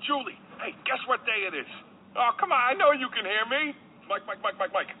 Julie, hey, guess what day it is? Oh, come on, I know you can hear me. Mike.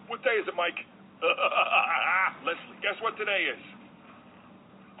 What day is it, Mike? Leslie, guess what today is?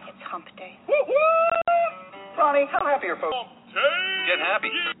 It's hump day. Woo-hoo! Ronnie, how happy are folks? Get happy.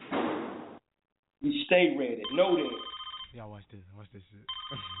 We stay ready. Know that. Y'all watch this. Watch this shit.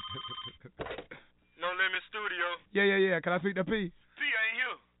 No Limit Studio. Yeah. Can I speak to P? P ain't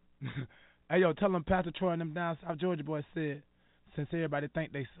here. Hey, yo, tell them Pastor Troy and them down South Georgia boys said, since everybody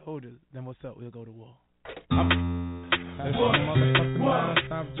think they soldiers, then what's up? We'll go to war. My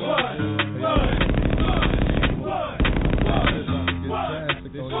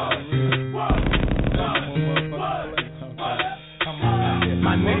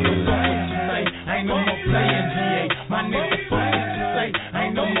nigga, fuck what you say. Ain't no more playing GA. My nigga, fuck what you say.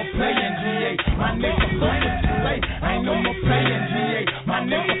 Ain't no more playing GA. My nigga, fuck what you say. Ain't no more playing GA. My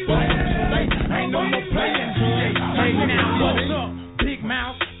nigga, fuck what you say. Ain't no more playing GA. Hey, now what's up? Big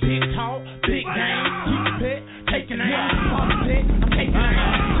mouth, big talk, big game. Keep it pet, taking aim. I'm taking aim.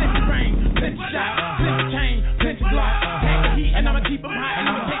 Plenty rain, plenty shot, plenty chain, plenty block. Take the heat and I'ma keep them hot. And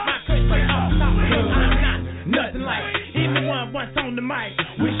I'ma take my cut straight off the top. I'm not nothing like anyone once on the mic.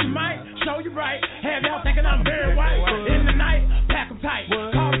 Wish you might, show you right. Have y'all thinking I'm very white. In the night, pack them tight.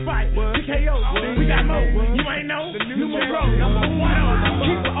 Call the fight. TKO, we got more. You ain't know, numero 1-0.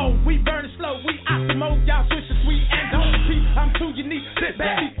 Keep it old, we burn it slow. We optimo, y'all switch the sweet and don't repeat. I'm too unique. Sit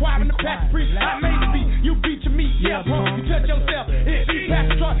back, be quiet in the pack free. I made the beat, you beat your meat. Yeah, punk, you touch yourself. It be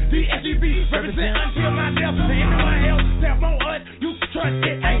Pastor Troy, DSGB. Represent until my death. To anyone else, step on us. You can trust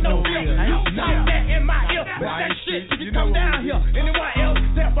it, ain't no real. You talk that in my ear. But that shit, you come down here. Anyone else,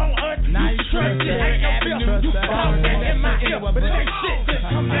 step on us. You can trust it, ain't no real. You talk that in my ear. But that shit, just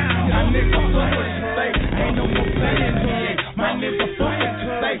come down here. My nigga, fuck what you say. Ain't no more playing GA. My nigga, fuck what you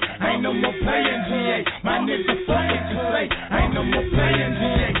say. Ain't no more playing GA. My nigga, fuck what you say. Ain't no more playing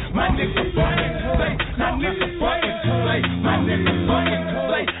GA. My nigga, fuck what you say. My nigga, fuck what you say. My nigga, fuck what you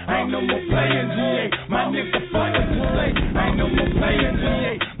say. Ain't no more playing GA. My nigga, fuck what you say. Ain't no more playing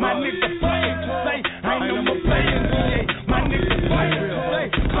GA. My nigga, fuck what you say. Ain't no more playing GA. My nigga, fuck what you say.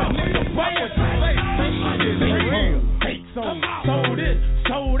 My nigga, fuck what you say. This shit is real. Hate sold this,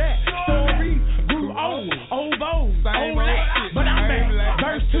 sold that. Story grew old that. But I'm back,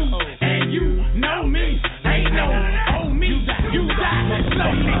 verse 2, and you know me. Ain't no old me. You die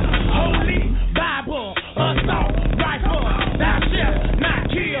slowly. Holy Bible, assault rifle. Thou shalt not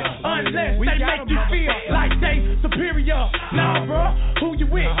kill unless they make you feel like they superior. Nah, bro, who you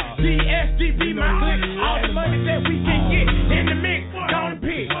with? DSGB, my clique. All the money that we can get in the mix, gonna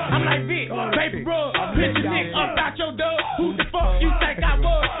pick. I'm like Vic, baby bro, pitch your dick up out your dub. Who the fuck you think I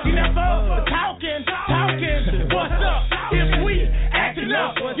was? You never talking. What's up? If we acting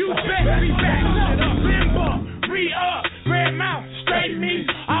up, you better be back up. Limbo, re-up, red mouth, straight me.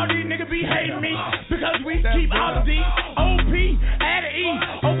 All these niggas be hating me because we keep all of these. OP, add an E,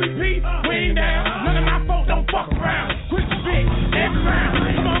 OVP, we ain't down. None of my folks don't fuck around. Quit your spit every round.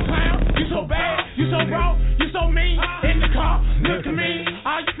 Come on, clown, you so bad, you so raw, you so mean. In the car, look at me,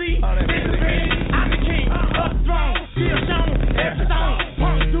 all you see is the pain. I'm the king, up throne, still shown, every song.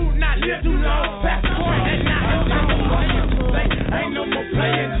 Punks do not live too long. Pass the coin and not ain't no more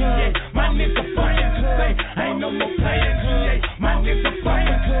playing GA. My nigga fucking say, ain't no more playing GA. My nigga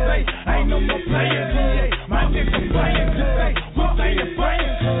fucking say, ain't no more playing GA. My nigga fucking say, what say you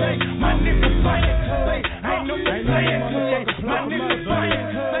fucking say? My nigga fucking say, ain't no more playing GA. My nigga fucking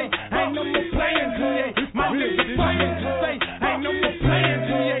say, ain't no more playing GA. My nigga fucking say, ain't no more playing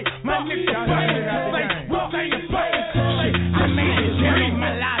GA. My nigga fucking say, what say you fucking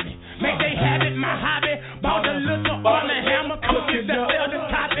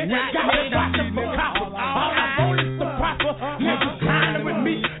got me watching for copper. All I want is the proper. Niggas grinding with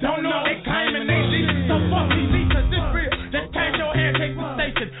me, don't know they claiming they see. So fuck me, cause this real. Just change your hair, take the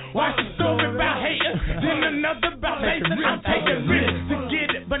station. Watch the story about hating, then another about Mason. I'm taking risks to get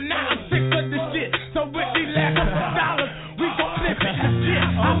it, but now I'm sick of this shit. So with these lack of dollars, we gon' flip it. Shit,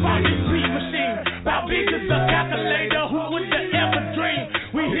 I'm on this beat machine. About big as a calculator, who would have ever dream?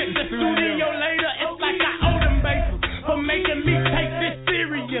 We hit the studio later, it's like I owe them bases for making me take this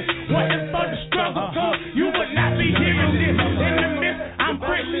serious. Wasn't for the struggle, cause you would not be hearing this. In the midst, I'm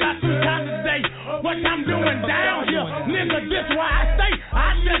preaching out 3 times a day. What I'm doing down here, nigga, this why I say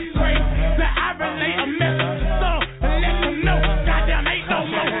I just pray that I relate a message to some and let them know. Goddamn, ain't no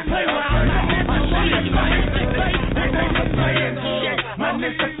more play around. My nigga playing today, ain't no more playing GA. My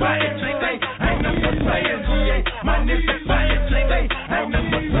nigga playing today, ain't no more playing GA. My nigga playing today, my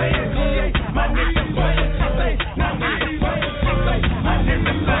nigga playing today. My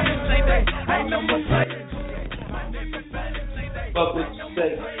nigga playing today, ain't no more playing GA. My nigga playing today. Fuck what you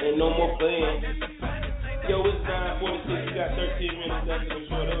say, ain't no more playing. Yo, it's 9:46. We got 13 minutes left in the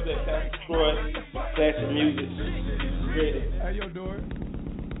show. That was that Pastor Troy, Classic Music. Ready. How you doing?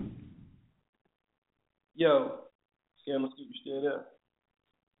 Yo, Scandal Scoop, you still there?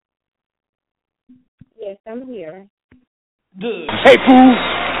 Yes, I'm here. Good. Hey, fool,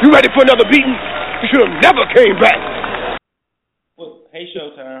 you ready for another beating? You should have never came back. Well, hey,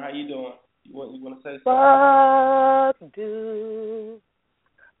 Showtime, how you doing? You want to say Fuck something? dude.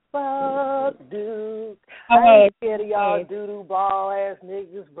 Fuck dude. I ain't scared of y'all doo-doo ball ass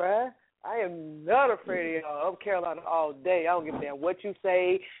niggas, bruh. I am not afraid of y'all. I'm Carolina all day. I don't give a damn what you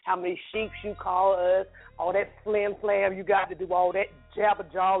say, how many sheeps you call us, all that flim-flam you got to do, all that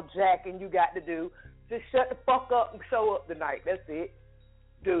jabber-jaw jacking you got to do. Just shut the fuck up and show up tonight. That's it.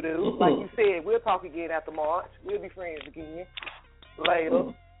 Doo-doo. Like you said, we'll talk again after March. We'll be friends again.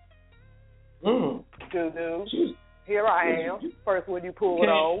 Later. Doo-doo. Here I am. First one you pulled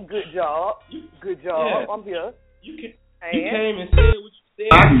on. Good job. Good job. Yeah. I'm here. You came and said what you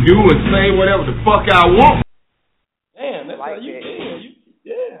said. I can do and say whatever the fuck I want. Damn, that's like how you that. did.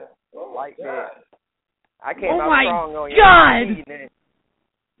 Yeah. Oh, like God. that. I came out strong on you. God.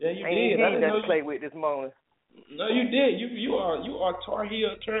 Yeah, you ain't did. I didn't know to play with this morning. No, you did. You are Tar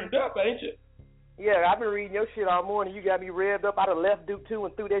Heel turned up, ain't you? Yeah, I've been reading your shit all morning. You got me revved up. I'd have left Duke 2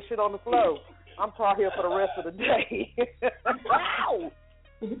 and threw that shit on the floor. I'm Tar Heel for the rest of the day. Wow.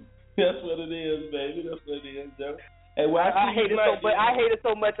 That's what it is, baby. That's what it is, Joe. Hey, well, I hate it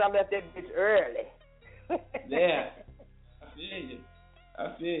so much I left that bitch early. Yeah. I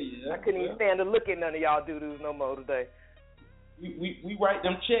feel you. I couldn't even stand to look at none of y'all doo-doos no more today. We write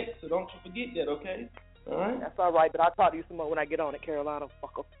them checks, so don't you forget that, okay? All right? That's all right, but I'll talk to you some more when I get on it, Carolina,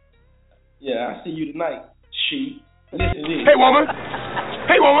 fucker. Yeah, I see you tonight, she. Listen here. Hey, woman.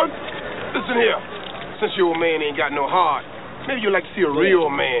 Hey, woman. Listen here. Since your man ain't got no heart, maybe you'd like to see a real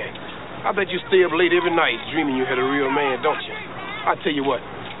man. I bet you stay up late every night dreaming you had a real man, don't you? I tell you what,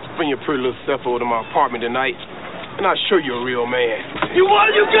 bring your pretty little self over to my apartment tonight, and I'll show you a real man. You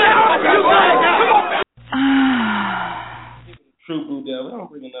want it? You get it? You got it? Come on. True Blue Devil. I don't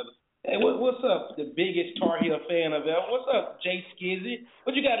bring another. Hey, what's up? The biggest Tar Heel fan of ever. What's up, Jay Skizzy?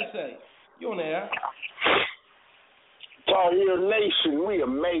 What you got to say? You on there? Tar Heel Nation, we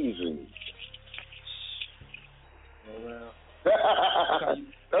amazing.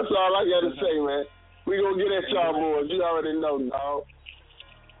 That's all I got to say, man. We gonna get at y'all boys. You already know, dog.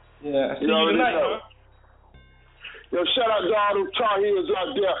 Yeah, I see you already tonight, know. huh? Yo, shout out to all them Tar Heels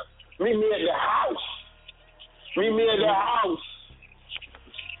out there. Meet me at the house. Meet me at the house.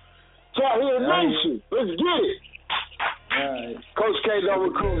 Tar Heel Nation. Let's get it. All right. Coach K don't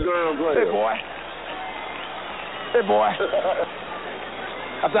recruit girl players. Hey, boy. Hey, boy.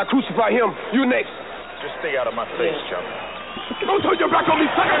 After I crucify him, you next. Just stay out of my face, Chuck. Don't turn your back on me,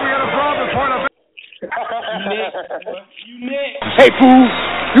 sucker. We got a problem point of it. You next. Hey, fool.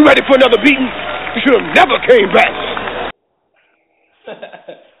 You ready for another beating? You should have never came back.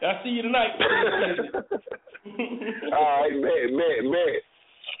 I'll see you tonight. All right, man.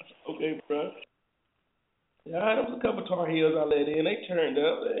 Okay, bro. Yeah, there was a couple Tar Heels I let in. They turned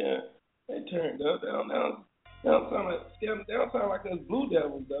up. Yeah, they turned up. They don't sound like us Blue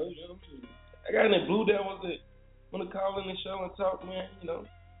Devils, though. You know what I mean? I got any Blue Devils that want to call in the show and talk, man, you know.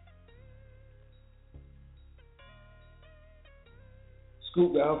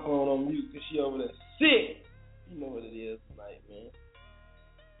 Scoop got her phone on mute because she over there sick. You know what it is tonight, man.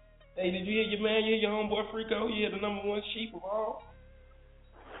 Hey, did you hear your man? You hear your homeboy Frico? You hear the number one sheep of all?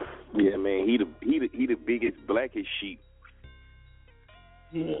 Yeah, man, he the biggest blackest sheep.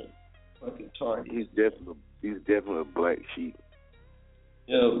 Yeah, fucking Tar. He's definitely a black sheep.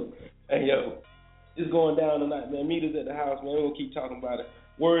 Yo, hey, yo. It's going down tonight, man. Meet us at the house, man. We're going to keep talking about it.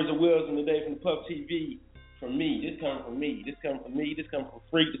 Words of wisdom today from the Puff TV. From me. This coming from me. This coming from me. This coming from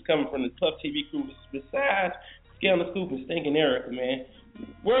Freak. This coming from the Puff TV crew. Besides Scandal Scoop and Stinking Erica, man.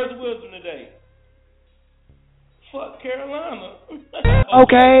 Words of wisdom today. Fuck Carolina.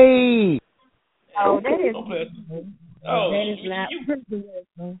 Okay. Oh, that is. That is not.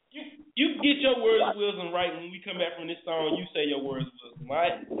 You get your words of wisdom right when we come back from this song. You say your words of wisdom,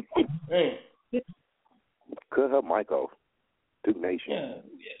 right? Cut her mic off. Duke Nation.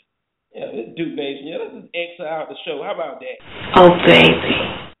 Yeah, this Duke Nation. Yeah, let's just exit out the show. How about that? Oh, baby.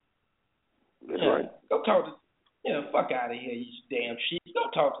 That's right. Go talk to. Fuck out of here, you damn sheep. Go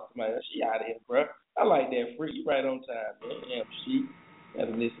talk to somebody. She out of here, bro. I like that Freak. You right on time, man. Damn sheep.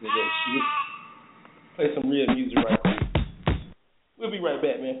 Gotta listen to that shit. Play some real music right now. We'll be right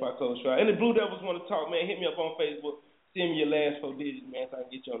back, man, for our close trial. And the Blue Devils want to talk, man. Hit me up on Facebook. Send me your last 4 digits, man, so I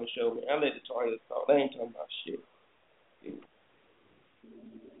can get you on the show, man. I let the Tar Heels talk. They ain't talking about shit.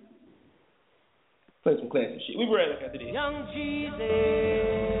 Play some classic shit. We be right back after this. Young Jesus.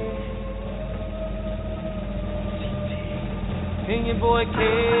 And your boy K.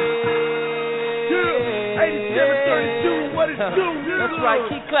 Yeah, 8732, what it do? That's right,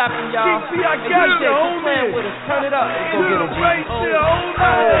 keep clapping, y'all. GP, I got you, homie. With us. Turn it up. Let's go get it, G. Right there,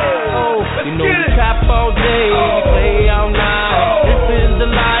 homie. You know we trap all day, we play all night. This is the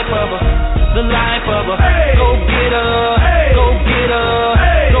life of a, the life of a. Go get her, go get her,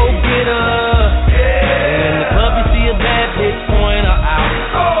 go get her. In the club you see a bad bitch, point her out.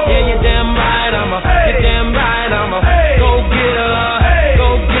 Yeah, you're damn right, you're damn right, go get her,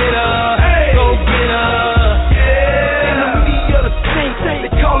 go get her, go get her. Enemy of the saint,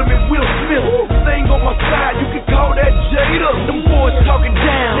 they calling me Will Smith. Thing on my side, you can call that Jada. Them boys talking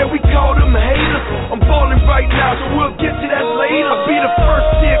down, yeah, we call them haters. I'm balling right now, so we'll get to that later. I'll be the first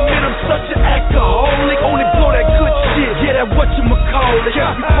to admit I'm such an alcoholic. Only blow that good shit, yeah, that whatchamacallit. We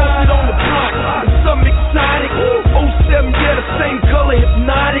posted on the block, and something exotic. 07, yeah, the same color,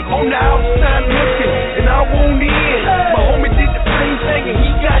 hypnotic. On the outside looking, and I won't in. My homie did the same thing, and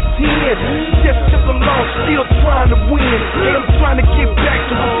he got 10. Just took a loss, still trying to win. Hey, I'm trying to get back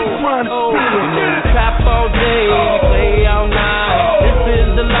to what you're trying to spin. You know we trap all day, we play all night. This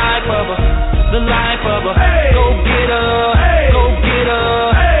is the life of a, the life of a. Go get her, go get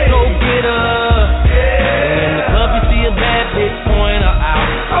her, go get her. In the club you see a bad bitch, point her out.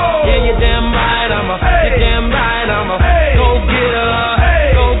 Yeah, you're damn right, you're damn right, go get her,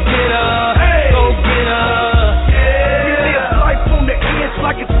 go get her, go get her. We live life on the edge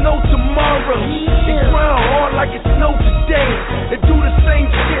like it's no tomorrow. They grind hard like it's no today. They do the same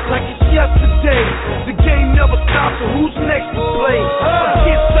shit like it's yesterday. The game never stops, so who's next to play?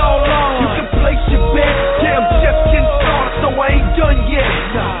 It's all on. You can place your bet. Yeah, I'm just getting started, so I ain't done yet.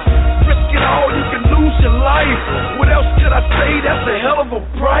 Risk it all, you can lose your life. What else could I say? That's a hell of a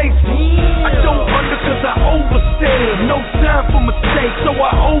price. I don't under cause I overstand. No time for mistakes, so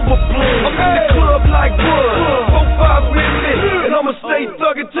I overplay. I'm in the club like what? 4-5 with me. And I'ma stay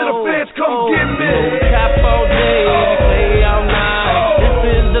thugging till the fans come get me. We trap all day, we play all night.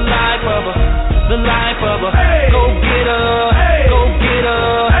 This is the life of a, the life of a. Go get her, go get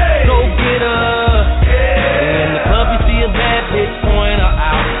her, go get her. In the club you see a bad bitch, point her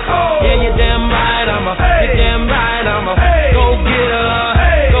out. Yeah, you're damn right, you're damn right, go get her,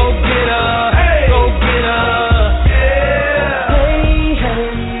 go get her, go get her. Hey,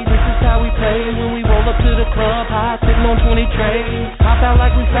 hey, this is how we play when we roll up to the club, high sitting on 20 trays. Hop out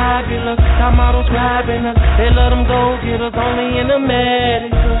like we fabulous, top models grabbing us. They let them go, get us only in the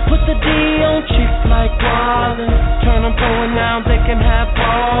medical. Put the D on chicks like Wallin. Turn them pro and now they can have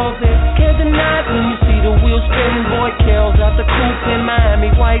balls. Can't deny when you see the wheels spinning. Boy, Kells out the coupe in Miami,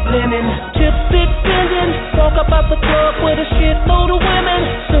 white linen. Tip stick bending, walk up out the club with a shitload of women.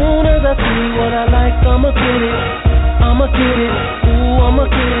 Soon as I see what I like, I'ma get it. I'ma get it, ooh, I'ma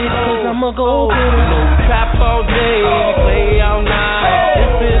get it, cause I'ma go get it. You know we trap all day, we play all night.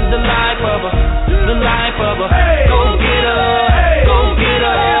 This is the life of a, the life of a. Go get her, go get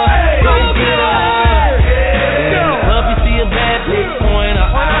her, go get her. In the club you see a bad bitch, point her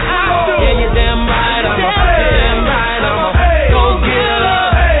out. Yeah, you're damn right, you're damn right, go get her,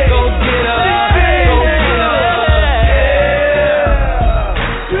 go get her, go get her.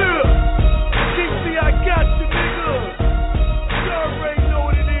 Yeah, GC, I got you, nigga. You already know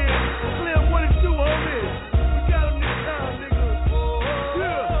what it is. Slim, what it do, homie? We got him this time, nigga.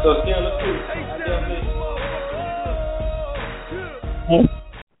 Yeah. So stay on the street.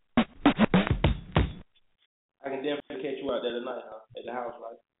 I can definitely catch you out there tonight, huh? At the house,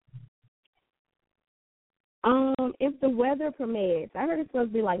 right? If the weather permits, I heard it's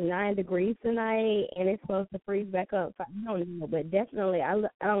supposed to be like 9 degrees tonight, and it's supposed to freeze back up. So I don't know, but definitely I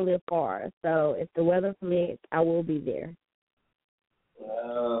don't live far, so if the weather permits, I will be there.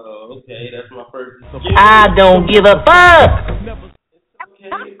 Oh, okay, that's my first. I don't give a fuck.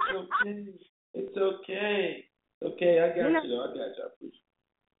 It's okay. Okay, I got you. I appreciate it.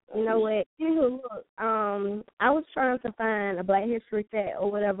 You know what? Anywho, look, I was trying to find a Black History fact or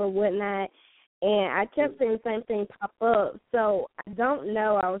whatever, whatnot, and I kept seeing the same thing pop up. So I don't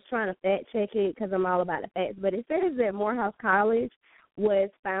know. I was trying to fact check it because I'm all about the facts, but it says that Morehouse College was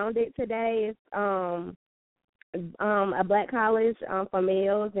founded today. It's a black college for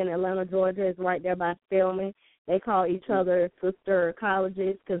males in Atlanta, Georgia. It's right there by Spelman. They call each other sister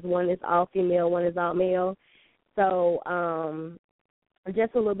colleges because one is all female, one is all male. So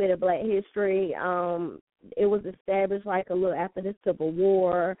just a little bit of Black history. It was established like a little after the Civil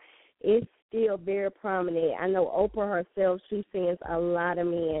War. It's still very prominent. I know Oprah herself, she sends a lot of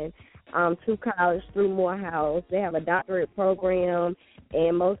men to college through Morehouse. They have a doctorate program,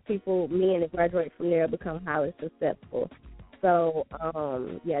 and most people, men that graduate from there, become highly successful. So,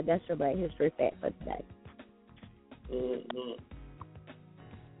 yeah, that's your Black history fact for today. Mm-hmm.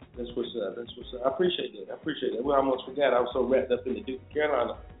 That's what's up. I appreciate that. Well, I almost forgot. I was so wrapped up in the Duke of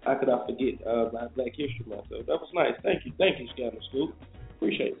Carolina. How could I forget my Black history myself? That was nice. Thank you, Scandal Scoop.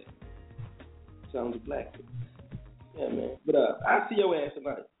 Appreciate that. Sounds black. Yeah, man. But I'll see your ass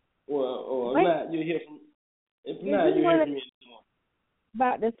tonight. Or not, you'll hear from. If not, you'll hear from me anymore.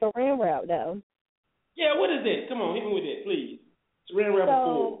 About the Saran wrap, though. Yeah, what is that? Come on, hit me with that, please. Saran wrap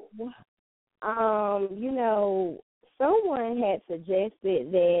before. You know, someone had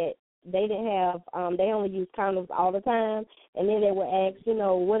suggested that they didn't have, they only use condoms all the time, and then they would ask, you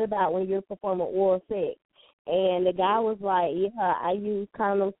know, what about when you're performing oral sex? And the guy was like, yeah, I use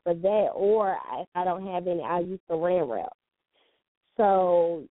condoms for that, or if I don't have any, I use Saran wrap.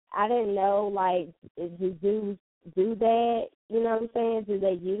 So I didn't know, like, do that, you know what I'm saying? Do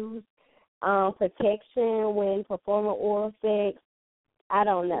they use protection when performing oral sex? I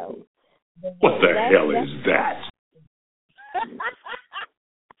don't know. What the hell is that?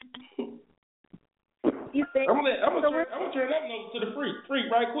 You think I'm gonna turn that note to the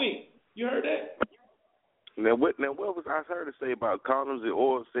freak right quick. You heard that? Now what was I heard to say about condoms and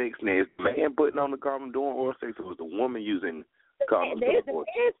oral sex? Now is the man putting on the condom doing oral sex, or was the woman using condoms?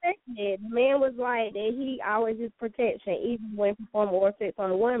 The man was like that he always uses protection, even when performing oral sex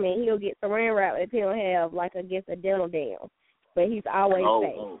on a woman. He'll get Saran wrap if he don't have, like, I guess, a dental dam. But he's always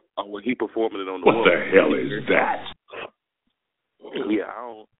safe. Well, he performing it on the What woman. the hell is that? Yeah,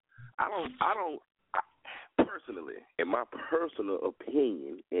 I don't. Personally, in my personal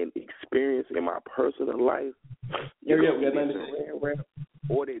opinion and experience in my personal life,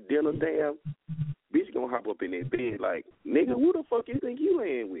 or that dinner damn, bitch gonna hop up in that bed like, nigga, who the fuck you think you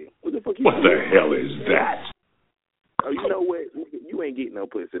laying with? What the hell is that? Oh, you know what? You ain't getting no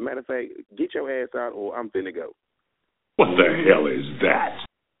pussy. Matter of fact, get your ass out or I'm finna go. What the hell is that?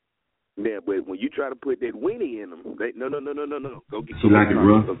 Yeah, but when you try to put that weenie in them, no. Go get. You like it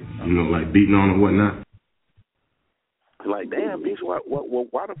rough? You know, like beating on or whatnot? Like, damn, bitch, why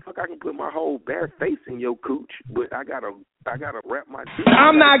the fuck I can put my whole bare face in your cooch, but I gotta wrap my dick.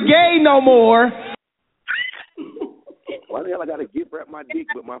 I'm not gay no more. Why the hell I gotta wrap my dick,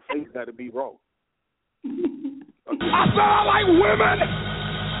 but my face gotta be raw? I said I like women.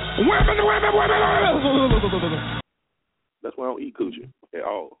 That's why I don't eat coochie at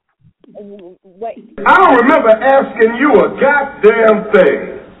all. Wait. I don't remember asking you a goddamn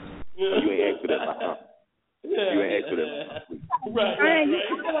thing. You ain't asked for that. You ain't asked for that. Right. You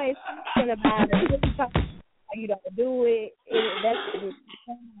always talking about it. You don't do it. That's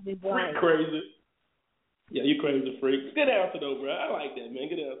crazy. Yeah, you crazy freak. Good answer though, bro. I like that, man.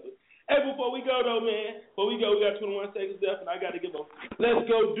 Good answer. Hey, before we go though, man. We got 21 seconds left, and I got to give them. Let's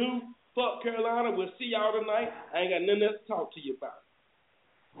go do. Fuck Carolina. We'll see y'all tonight. I ain't got nothing else to talk to you about.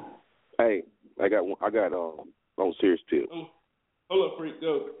 Hey, I got on serious tip. Hold up, freak.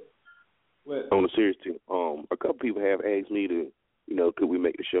 Go. What? On a serious tip, a couple people have asked me to, you know, could we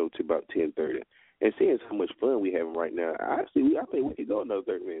make the show to about 10:30? And seeing how much fun we having right now, I think we could go another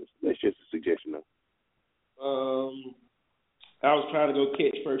 30 minutes. That's just a suggestion, though. I was trying to go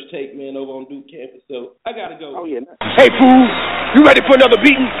catch First Take, man, over on Duke campus, so I gotta go. Oh yeah. Hey, fool, you ready for another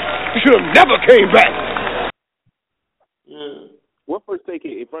beating? You should have never came back. Yeah. What First Take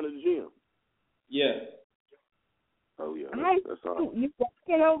in front of the gym? Yeah. Oh yeah. That's all. You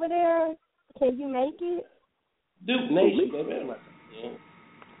walking over there? Can you make it? Duke Nation, baby. Yeah.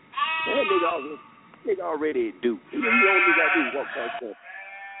 That nigga already at Duke. You know, you only got to do walk past that.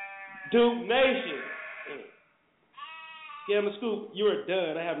 Duke Nation. Gamma Scoop, you're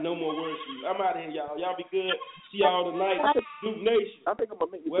done. I have no more words for you. I'm out of here, y'all. Y'all be good. See y'all tonight. Duke Nation. I think I'm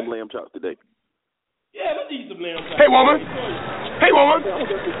going to make you some lamb chops today. Yeah, let's eat some lamb chops. Hey, woman. Hey, woman.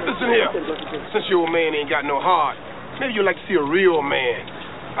 Listen here. Since your man ain't got no heart, maybe you'd like to see a real man.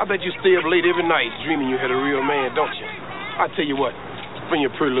 I bet you stay up late every night dreaming you had a real man, don't you? I tell you what, bring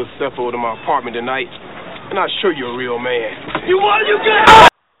your pretty little self over to my apartment tonight, and I'll show you a real man. You want it, you get it!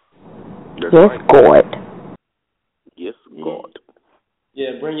 Yes, God. Yes, God.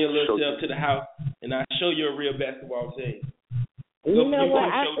 Yeah, bring your little self to the house, and I'll show you a real basketball team. You know what?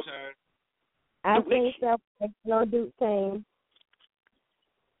 Showtime. I think no Duke team.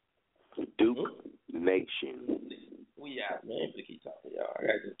 Duke Nation. We out, man. I'm gonna keep talking, y'all. I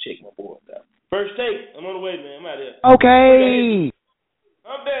gotta go check my board out. First take. I'm on the way, man. I'm out here. Okay.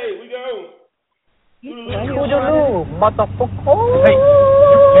 I'm Dave. We go. Toodaloo, motherfucker. Hey.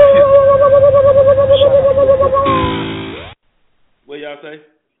 What y'all say?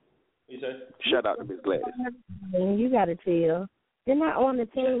 What you say? Shout out to Miss Gladys. You gotta tell. They're not on the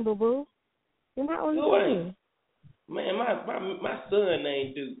team, boo-boo. They're not on the team. Man, my son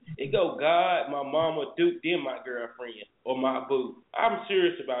named Duke. It go God, my mama, Duke, then my girlfriend or my boo. I'm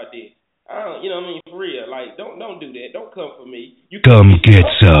serious about this. I don't, you know what I mean? For real. Like, don't do that. Don't come for me. You come get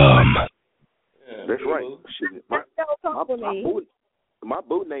some. Yeah, that's right. Shit, my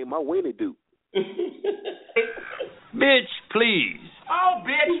boo named my Winnie Duke. Bitch, please. Oh,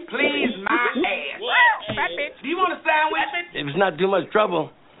 bitch, please, my ass. Well, fat bitch, do you want a sandwich? If it's not too much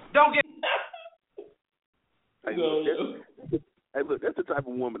trouble. Don't get... Hey, look, that's the type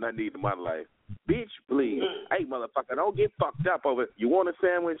of woman I need in my life. Bitch, please. Hey, motherfucker, don't get fucked up over it. You want a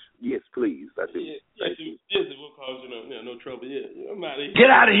sandwich? Yes, please. I do. Yes, it will cause you no trouble. Yeah, I'm out of here.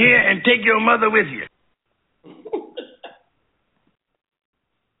 Get out of here and take your mother with you.